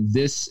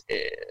the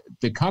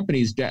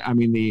economy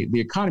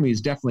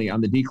is definitely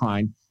on the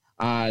decline.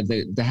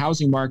 The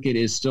housing market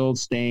is still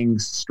staying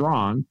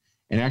strong,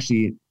 and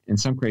actually, in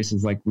some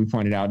cases, like we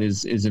pointed out,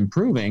 is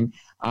improving.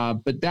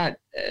 But that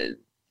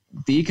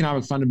the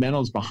economic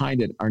fundamentals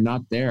behind it are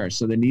not there.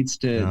 So there needs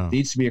to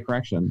be a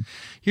correction.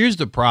 Here's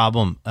the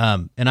problem.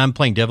 And I'm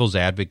playing devil's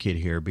advocate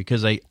here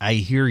because I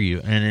hear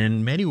you. And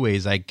in many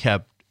ways I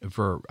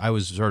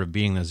was sort of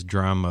being this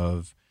drum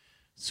of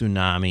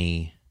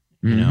tsunami,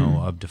 you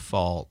know, of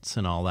defaults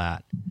and all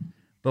that.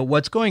 But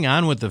what's going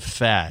on with the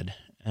Fed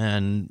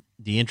and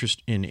the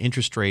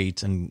interest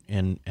rates and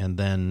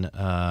then,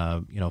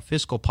 you know,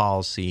 fiscal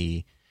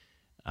policy,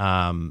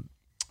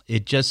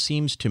 it just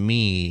seems to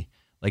me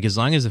like as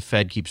long as the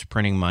Fed keeps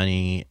printing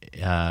money,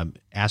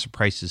 asset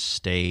prices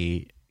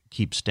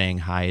keep staying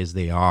high as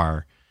they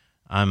are.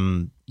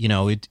 You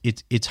know,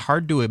 it's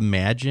hard to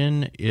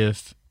imagine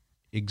if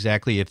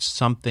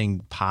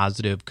something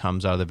positive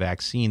comes out of the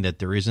vaccine that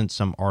there isn't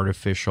some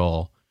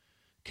artificial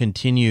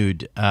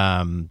continued,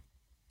 you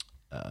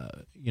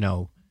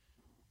know,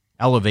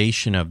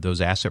 elevation of those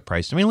asset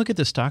prices. I mean, look at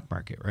the stock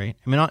market, right?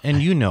 I mean,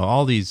 and you know,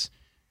 all these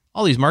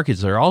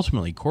markets are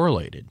ultimately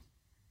correlated.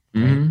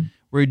 Right? Mm-hmm.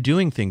 We're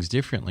doing things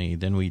differently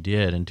than we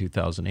did in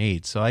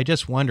 2008. So I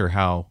just wonder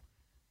how,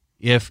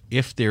 if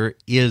there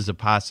is a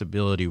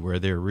possibility where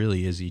there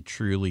really is a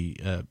truly,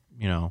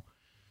 you know,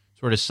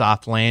 sort of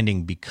soft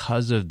landing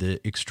because of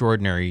the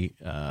extraordinary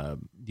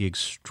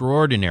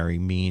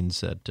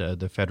means that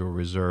the Federal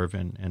Reserve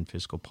and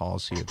fiscal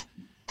policy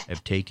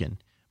have taken.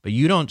 But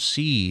you don't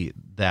see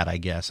that, I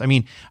guess. I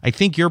mean, I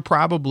think you're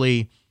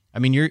probably, I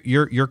mean,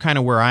 you're kind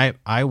of where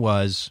I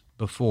was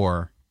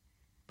before,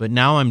 but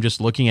now I'm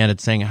just looking at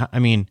it saying, I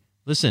mean,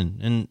 listen,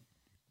 and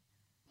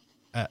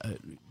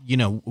you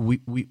know,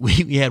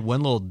 we had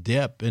one little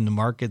dip in the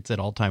markets at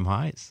all-time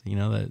highs, you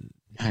know,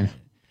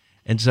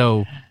 and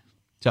so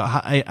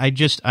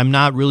I'm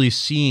not really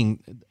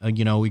seeing,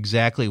 you know,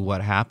 exactly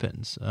what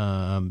happens,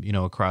 you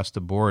know, across the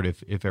board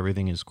if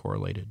everything is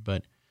correlated.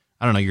 But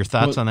I don't know, your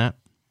thoughts on that?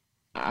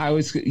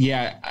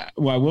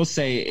 Well, I will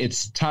say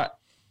it's tough.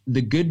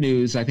 The good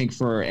news, I think,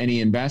 for any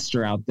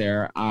investor out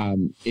there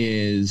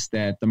is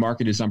that the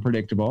market is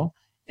unpredictable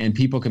and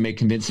people can make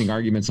convincing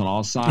arguments on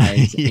all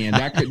sides, and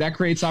that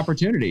creates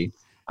opportunity.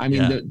 I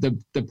mean,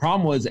 the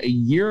problem was a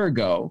year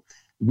ago,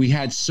 we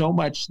had so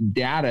much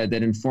data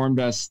that informed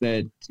us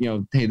that, you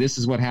know, hey, this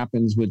is what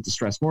happens with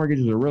distressed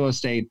mortgages or real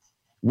estate.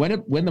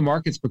 When the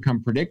markets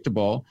become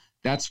predictable,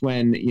 that's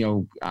when,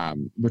 you know,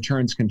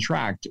 returns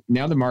contract.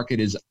 Now the market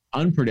is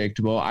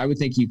unpredictable. I would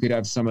think you could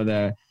have some of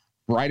the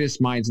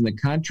brightest minds in the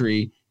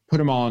country, put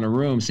them all in a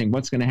room saying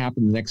what's going to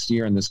happen the next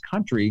year in this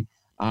country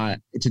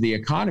to the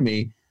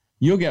economy.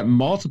 You'll get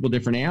multiple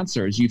different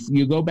answers.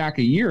 You go back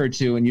a year or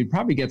two and you'd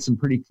probably get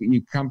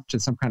you come to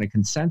some kind of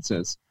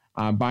consensus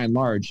by and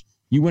large.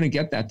 You wouldn't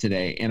get that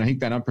today. And I think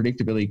that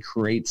unpredictability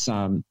creates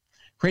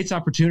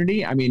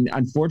opportunity. I mean,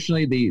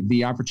 unfortunately,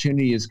 the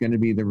opportunity is going to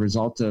be the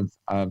result of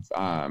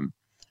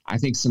I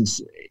think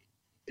to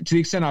the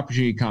extent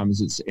opportunity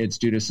comes, it's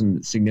due to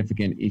some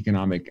significant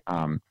economic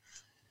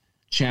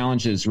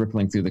challenges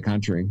rippling through the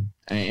country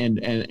and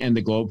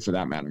the globe for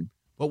that matter.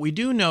 What we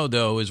do know,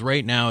 though, is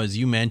right now, as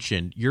you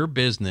mentioned, your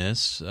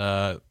business,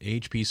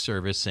 HP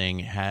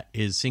Servicing,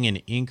 is seeing an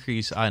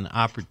increase on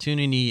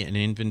opportunity and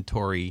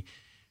inventory.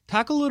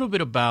 Talk a little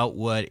bit about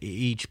what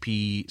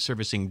HP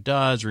Servicing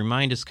does.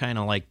 Remind us kind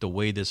of like the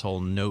way this whole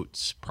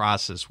notes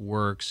process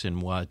works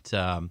and what,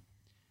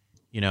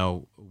 you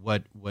know,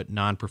 what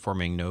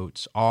non-performing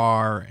notes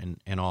are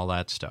and all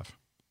that stuff.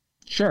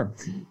 Sure.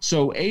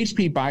 So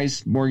HP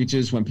buys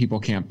mortgages when people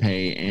can't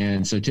pay.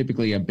 And so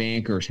typically a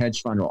bank or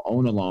hedge fund will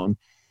own a loan.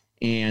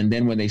 And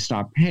then when they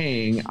stop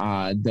paying,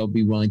 they'll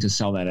be willing to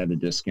sell that at a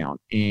discount.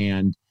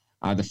 And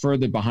the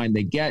further behind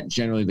they get,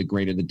 generally the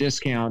greater the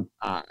discount.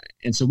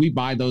 And so we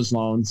buy those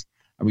loans.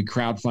 We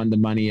crowdfund the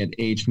money at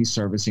HP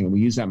Servicing, and we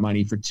use that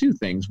money for two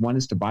things. One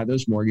is to buy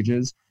those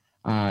mortgages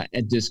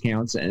at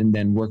discounts and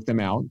then work them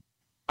out,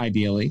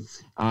 ideally.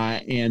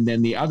 And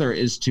then the other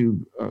is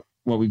to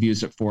what we've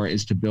used it for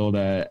is to build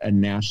a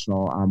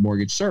national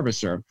mortgage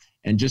servicer.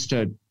 And just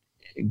to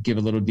give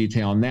a little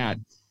detail on that,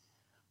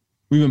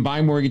 we've been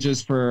buying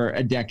mortgages for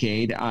a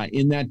decade.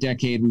 In that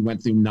decade, we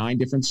went through 9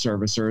 different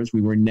servicers. We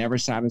were never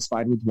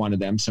satisfied with one of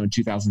them. So in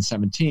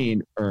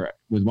 2017, or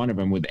with one of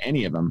them, with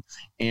any of them.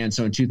 And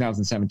so in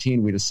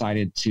 2017, we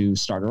decided to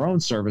start our own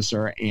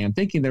servicer, and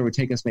thinking that it would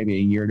take us maybe a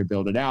year to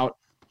build it out.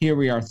 Here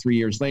we are 3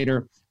 years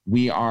later.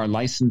 We are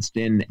licensed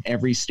in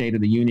every state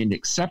of the union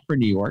except for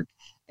New York.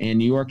 And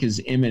New York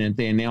is imminent.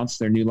 They announce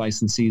their new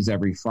licensees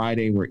every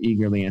Friday. We're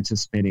eagerly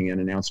anticipating an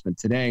announcement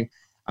today.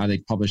 They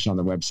publish on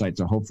their website,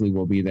 so hopefully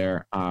we'll be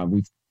there.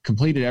 We've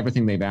completed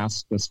everything they've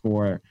asked us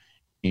for,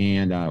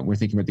 and we're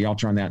thinking about the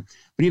altar on that.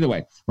 But either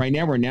way, right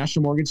now we're a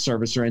national mortgage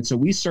servicer, and so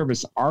we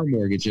service our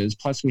mortgages,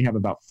 plus we have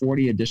about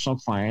 40 additional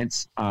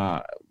clients,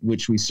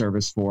 which we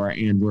service for,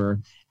 and we're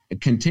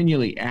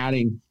continually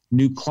adding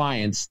new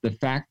clients. The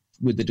fact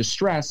with the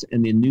distress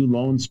and the new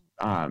loans,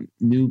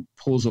 new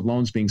pools of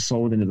loans being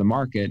sold into the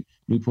market,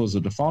 new pools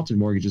of defaulted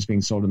mortgages being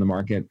sold in the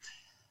market,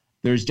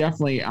 there's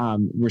definitely,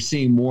 we're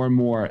seeing more and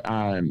more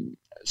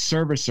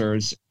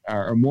servicers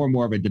or more and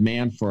more of a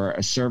demand for a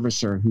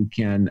servicer who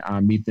can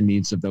meet the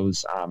needs of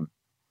those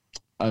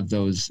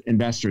those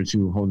investors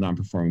who hold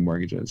non-performing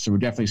mortgages. So we're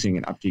definitely seeing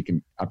an uptick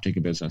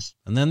in business.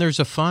 And then there's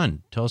a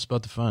fund. Tell us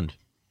about the fund.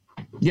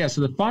 Yeah,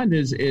 so the fund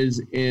is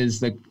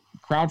the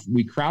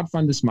we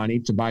crowdfund this money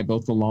to buy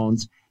both the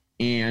loans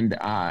and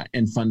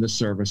fund the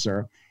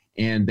servicer,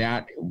 and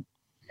that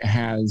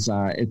has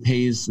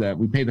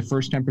we pay the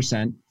first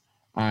 10%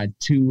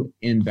 to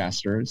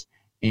investors,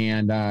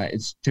 and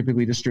it's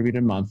typically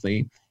distributed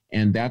monthly,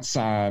 and that's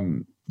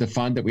the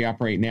fund that we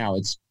operate now.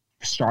 It's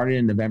started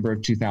in November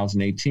of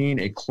 2018.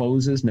 It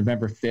closes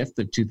November 5th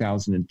of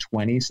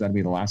 2020, so that'll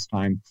be the last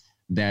time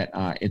that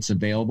it's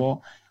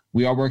available.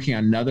 We are working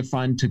on another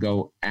fund to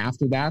go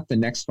after that. The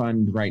next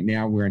fund right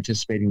now, we're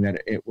anticipating that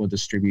it will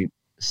distribute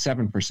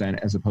 7%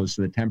 as opposed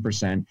to the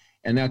 10%.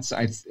 And that's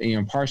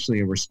partially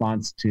a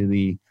response to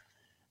the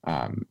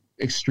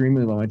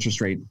extremely low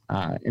interest rate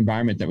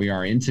environment that we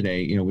are in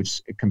today,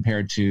 which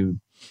compared to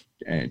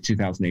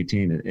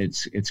 2018,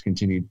 it's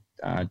continued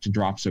to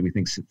drop. So we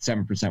think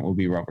 7% will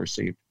be well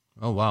received.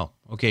 Oh, wow.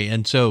 Okay.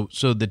 And so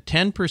the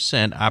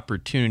 10%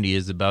 opportunity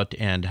is about to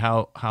end.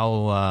 How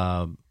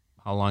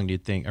long do you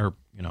think, or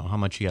how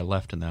much you got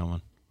left in that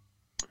one?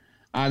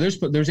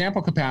 There's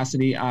ample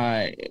capacity.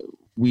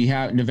 We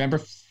have November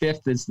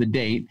 5th is the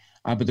date,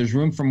 but there's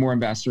room for more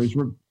investors.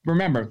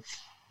 Remember,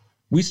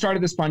 we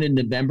started this fund in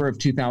November of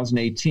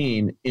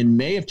 2018. In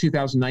May of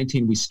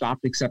 2019, we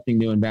stopped accepting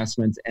new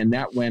investments, and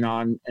that went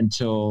on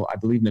until, I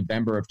believe,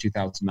 November of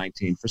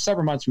 2019. For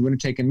several months, we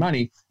wouldn't have taken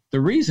money. The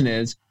reason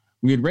is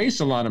we had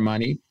raised a lot of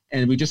money,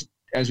 and we just,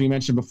 as we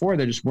mentioned before,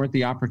 there just weren't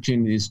the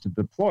opportunities to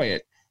deploy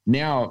it.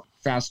 Now,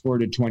 fast forward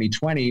to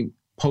 2020,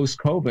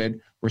 post-COVID,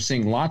 we're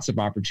seeing lots of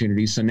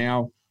opportunities. So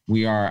now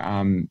we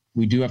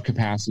do have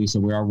capacity, so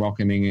we are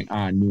welcoming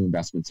new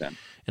investments in.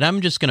 And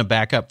I'm just going to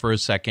back up for a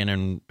second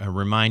and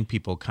remind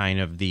people kind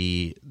of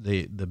the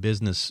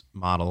business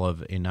model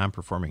of a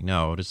non-performing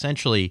note.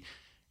 Essentially,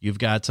 you've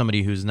got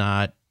somebody who's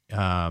not,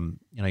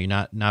 you're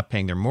not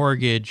paying their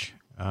mortgage,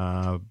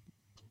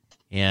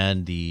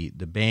 and the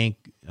bank,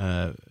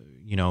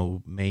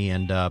 may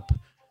end up.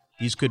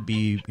 These could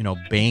be,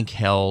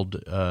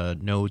 bank-held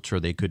notes, or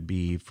they could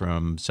be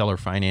from seller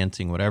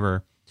financing,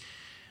 whatever.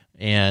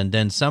 And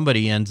then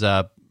somebody ends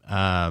up,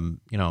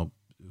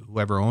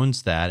 whoever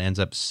owns that ends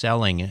up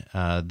selling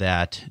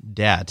that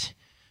debt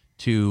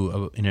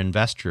to an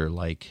investor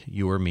like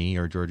you or me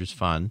or George's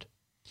fund.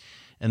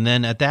 And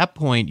then at that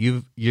point,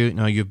 you've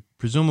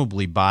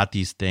presumably bought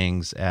these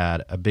things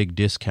at a big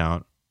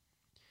discount.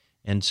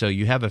 And so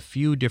you have a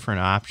few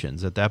different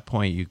options. At that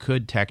point, you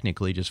could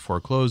technically just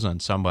foreclose on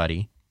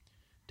somebody,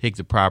 take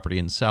the property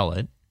and sell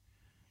it.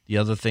 The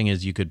other thing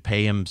is you could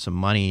pay him some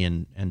money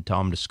and tell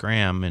him to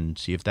scram and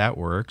see if that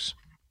works.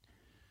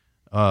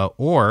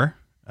 Or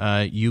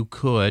you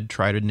could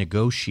try to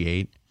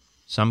negotiate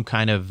some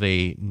kind of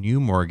a new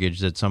mortgage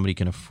that somebody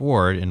can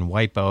afford and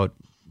wipe out,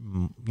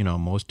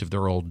 most of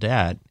their old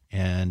debt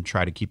and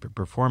try to keep it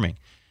performing.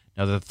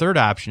 Now, the third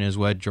option is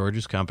what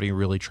George's company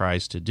really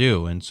tries to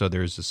do. And so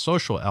there's a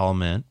social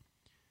element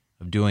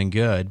of doing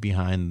good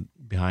behind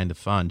the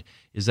fund.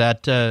 Is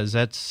that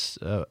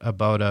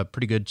about a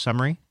pretty good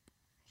summary?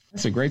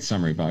 That's a great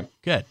summary, Buck.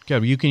 Good.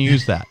 You can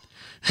use that.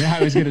 Yeah,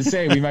 I was going to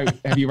say, we might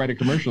have you write a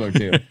commercial or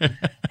two.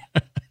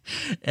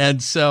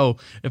 And so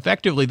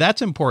effectively,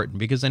 that's important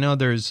because I know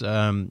there's,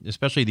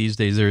 especially these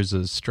days, there's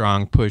a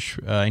strong push,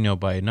 I know,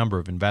 by a number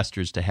of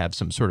investors to have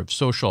some sort of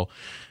social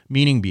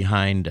meaning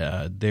behind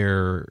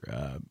their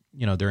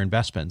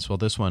investments. Well,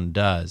 this one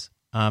does.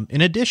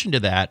 In addition to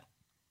that,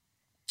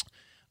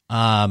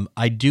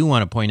 I do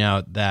want to point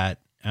out that,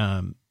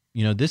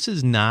 this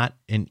is not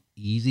an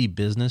easy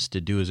business to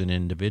do as an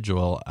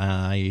individual.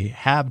 I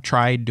have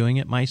tried doing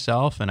it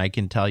myself, and I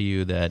can tell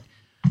you that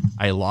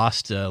I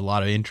lost a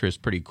lot of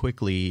interest pretty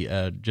quickly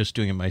just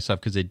doing it myself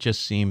because it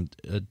just seemed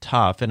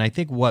tough. And I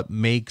think what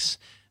makes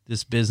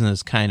this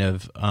business kind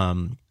of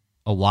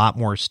a lot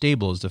more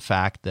stable is the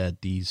fact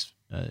that these,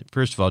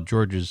 first of all,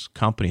 George's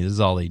company, this is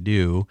all they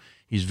do.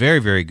 He's very,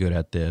 very good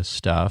at this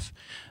stuff,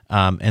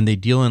 and they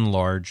deal in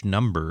large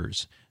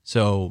numbers.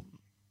 So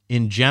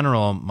in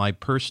general, my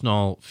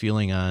personal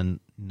feeling on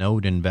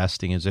note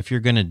investing is if you're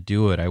going to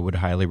do it, I would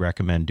highly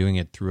recommend doing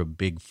it through a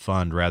big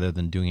fund rather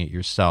than doing it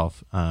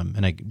yourself.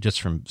 And I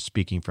just from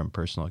speaking from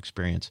personal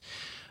experience,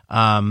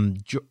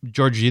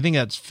 George, do you think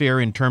that's fair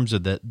in terms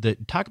of the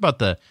talk about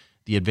the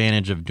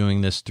advantage of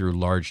doing this through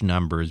large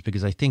numbers?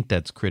 Because I think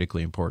that's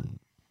critically important.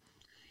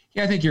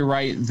 Yeah, I think you're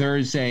right.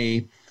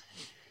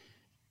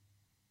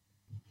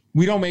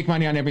 We don't make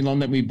money on every loan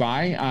that we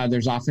buy.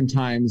 There's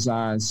oftentimes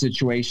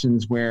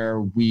situations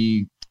where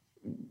you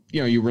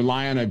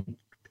rely on an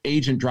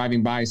agent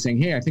driving by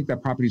saying, hey, I think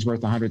that property's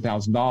worth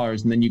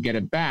 $100,000, and then you get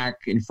it back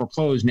and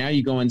foreclose. Now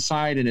you go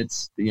inside and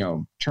it's,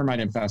 termite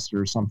infested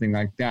or something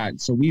like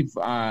that. So we've,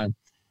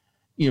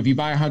 if you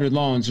buy 100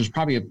 loans, there's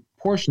probably a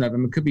portion of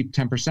them, it could be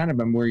 10% of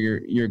them where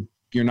you're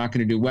not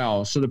going to do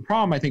well. So the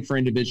problem I think for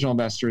individual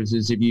investors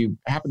is if you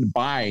happen to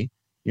buy,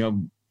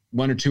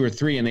 one or two or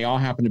three, and they all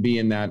happen to be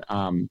in that,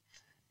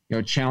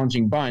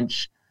 challenging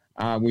bunch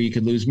where you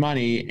could lose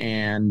money,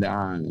 and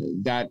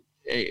that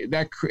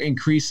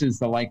increases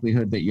the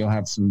likelihood that you'll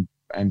have some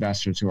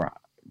investors who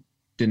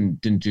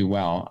didn't do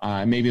well.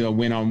 Maybe they'll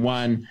win on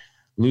one,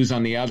 lose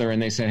on the other,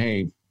 and they said,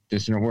 hey,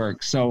 this didn't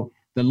work. So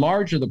the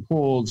larger the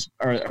pools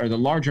or the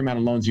larger amount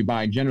of loans you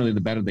buy, generally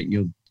the better that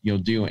you'll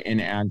do in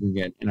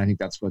aggregate. And I think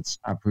that's what's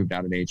proved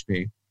out at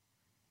HP.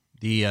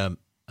 The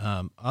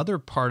other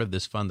part of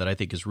this fund that I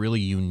think is really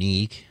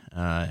unique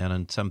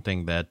and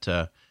something that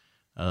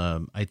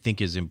I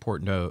think is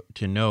important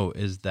to know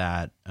is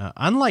that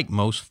unlike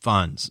most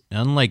funds,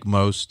 unlike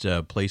most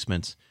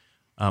placements,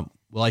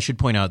 well, I should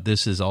point out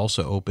this is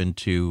also open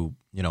to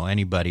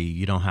anybody.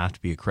 You don't have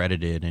to be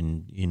accredited,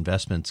 and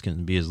investments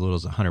can be as little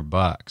as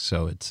 $100.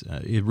 So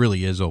it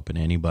really is open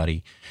to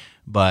anybody.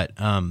 But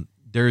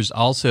there's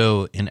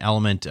also an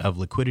element of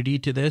liquidity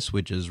to this,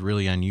 which is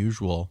really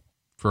unusual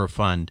for a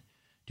fund.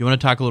 Do you want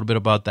to talk a little bit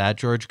about that,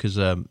 George? Because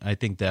I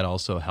think that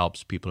also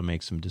helps people to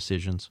make some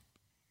decisions.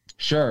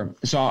 Sure.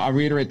 So I'll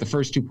reiterate the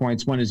first 2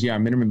 points. One is,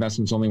 minimum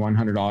investment is only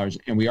 $100,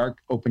 and we are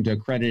open to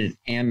accredited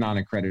and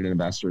non-accredited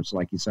investors. So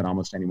like you said,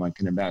 almost anyone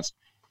can invest.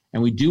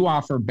 And we do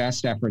offer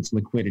best efforts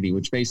liquidity,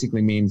 which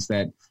basically means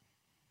that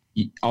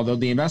although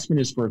the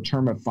investment is for a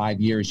term of 5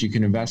 years, you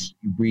can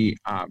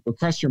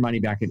request your money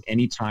back at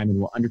any time, and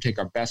we'll undertake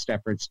our best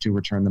efforts to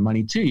return the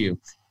money to you.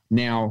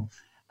 Now,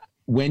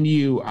 when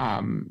you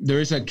there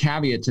is a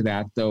caveat to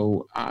that,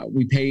 though.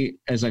 We pay,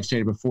 as I've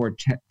stated before,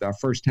 the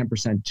first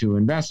 10% to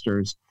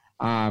investors.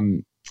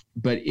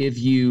 But if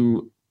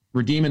you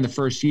redeem in the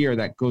first year,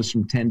 that goes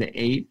from 10 to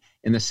 8.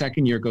 In the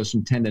second year, it goes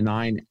from 10 to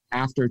 9.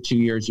 After 2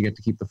 years, you get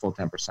to keep the full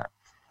 10%.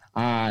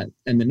 And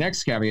the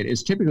next caveat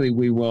is typically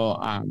we will,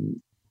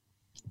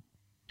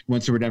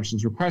 once the redemption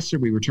is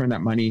requested, we return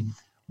that money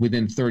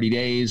within 30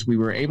 days. We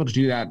were able to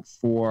do that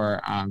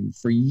for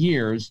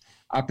years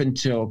up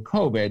until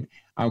COVID.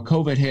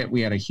 COVID hit,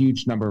 we had a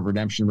huge number of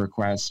redemption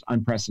requests,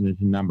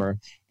 unprecedented number,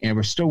 and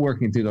we're still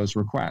working through those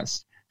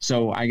requests.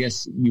 So I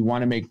guess you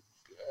want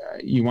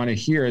to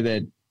hear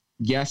that,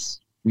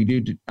 yes, we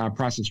do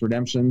process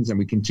redemptions, and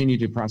we continue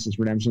to process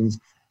redemptions.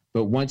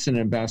 But once an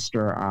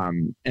investor,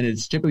 and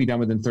it's typically done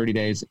within 30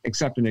 days,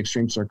 except in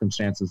extreme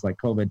circumstances like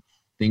COVID,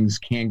 things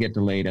can get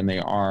delayed, and they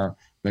are.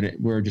 But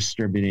we're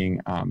distributing.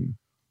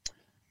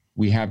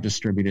 We have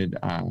distributed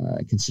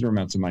considerable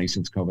amounts of money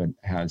since COVID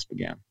has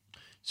began.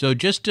 So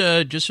just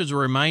as a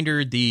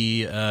reminder,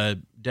 the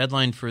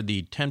deadline for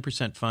the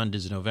 10% fund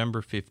is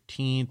November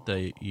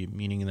 15th,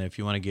 meaning that if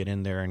you want to get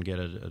in there and get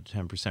a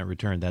 10%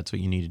 return, that's what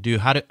you need to do.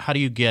 How do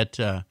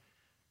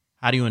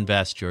you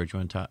invest, George? You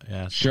want to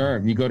ask? Sure.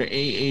 You go to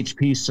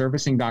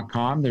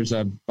ahpservicing.com. There's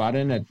a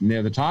button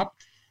near the top.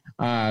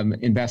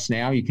 Invest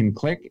now. You can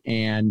click,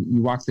 and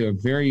you walk through a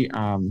very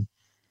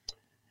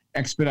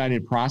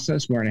expedited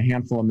process where in a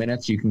handful of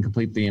minutes you can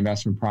complete the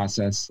investment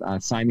process,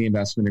 sign the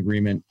investment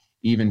agreement,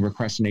 even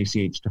request an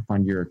ACH to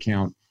fund your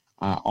account,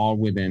 all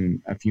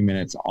within a few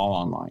minutes, all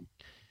online.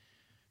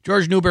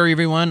 George Newberry,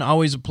 everyone.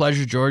 Always a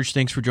pleasure, George.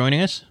 Thanks for joining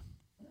us.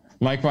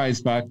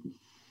 Likewise, Buck.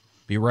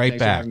 Be right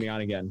Thanks back. for having me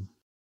on again.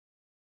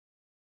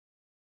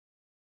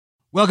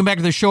 Welcome back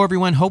to the show,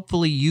 everyone.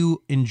 Hopefully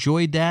you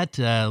enjoyed that.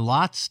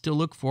 Lots to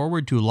look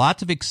forward to.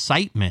 Lots of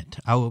excitement.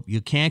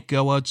 You can't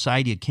go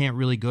outside. You can't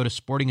really go to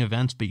sporting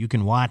events, but you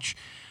can watch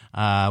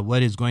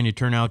what is going to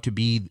turn out to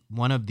be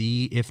one of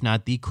the, if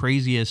not the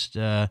craziest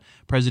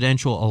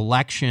presidential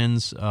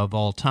elections of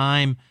all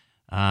time.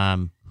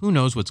 Who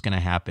knows what's going to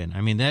happen?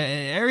 I mean,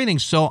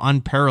 everything's so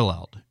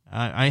unparalleled.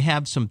 I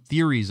have some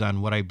theories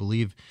on what I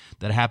believe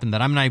that happened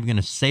that I'm not even going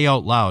to say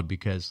out loud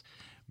because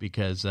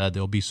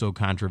they'll be so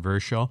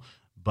controversial.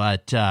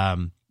 But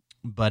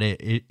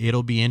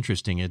it'll be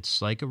interesting.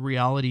 It's like a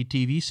reality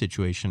TV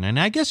situation. And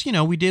I guess,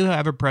 we do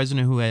have a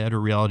president who had a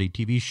reality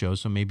TV show,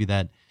 so maybe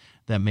that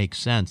makes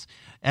sense.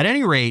 At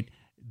any rate,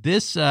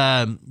 this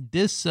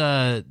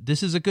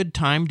is a good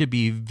time to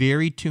be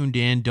very tuned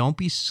in. Don't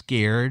be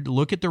scared.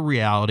 Look at the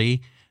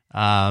reality.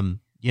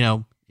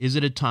 Is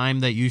it a time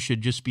that you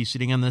should just be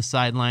sitting on the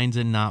sidelines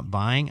and not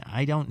buying?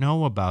 I don't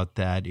know about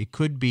that. It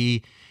could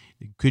be.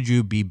 Could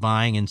you be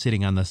buying and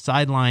sitting on the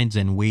sidelines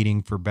and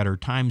waiting for better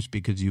times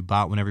because you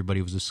bought when everybody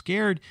was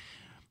scared?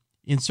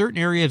 In certain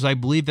areas, I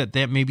believe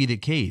that may be the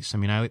case. I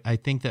mean, I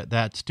think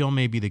that still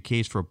may be the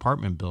case for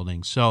apartment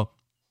buildings. So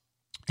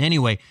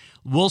anyway,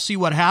 we'll see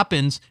what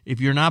happens.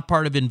 If you're not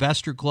part of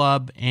Investor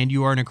Club and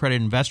you are an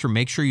accredited investor,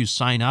 make sure you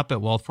sign up at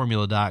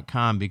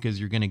wealthformula.com because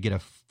you're going to get a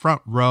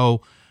front row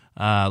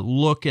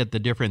look at the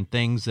different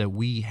things that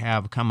we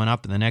have coming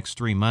up in the next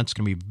 3 months. It's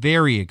going to be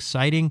very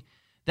exciting.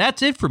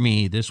 That's it for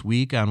me this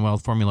week on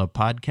Wealth Formula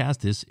Podcast.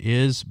 This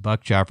is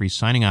Buck Joffrey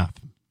signing off.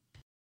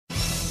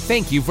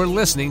 Thank you for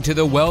listening to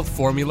the Wealth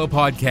Formula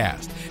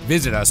Podcast.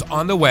 Visit us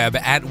on the web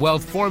at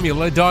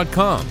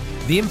wealthformula.com.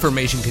 The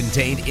information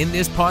contained in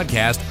this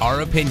podcast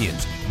are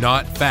opinions,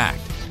 not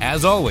fact.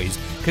 As always,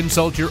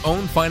 consult your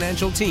own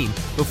financial team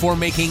before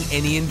making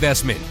any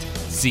investment.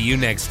 See you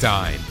next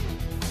time.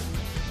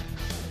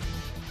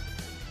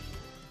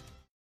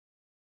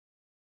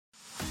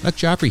 Buck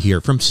Joffrey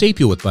here from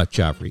Sapio with Buck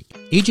Joffrey.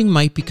 Aging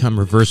might become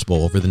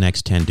reversible over the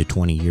next 10 to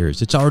 20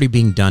 years. It's already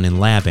being done in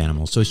lab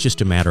animals, so it's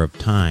just a matter of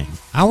time.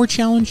 Our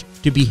challenge?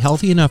 To be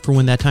healthy enough for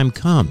when that time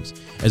comes.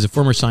 As a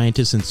former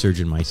scientist and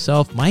surgeon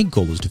myself, my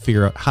goal is to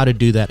figure out how to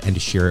do that and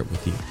to share it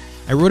with you.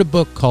 I wrote a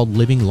book called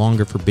Living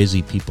Longer for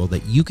Busy People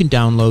that you can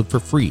download for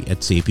free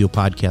at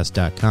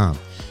sapiopodcast.com.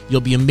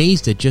 You'll be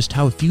amazed at just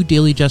how a few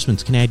daily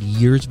adjustments can add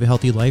years of a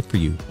healthy life for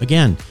you.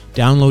 Again,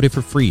 download it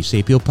for free,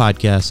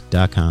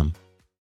 sapiopodcast.com.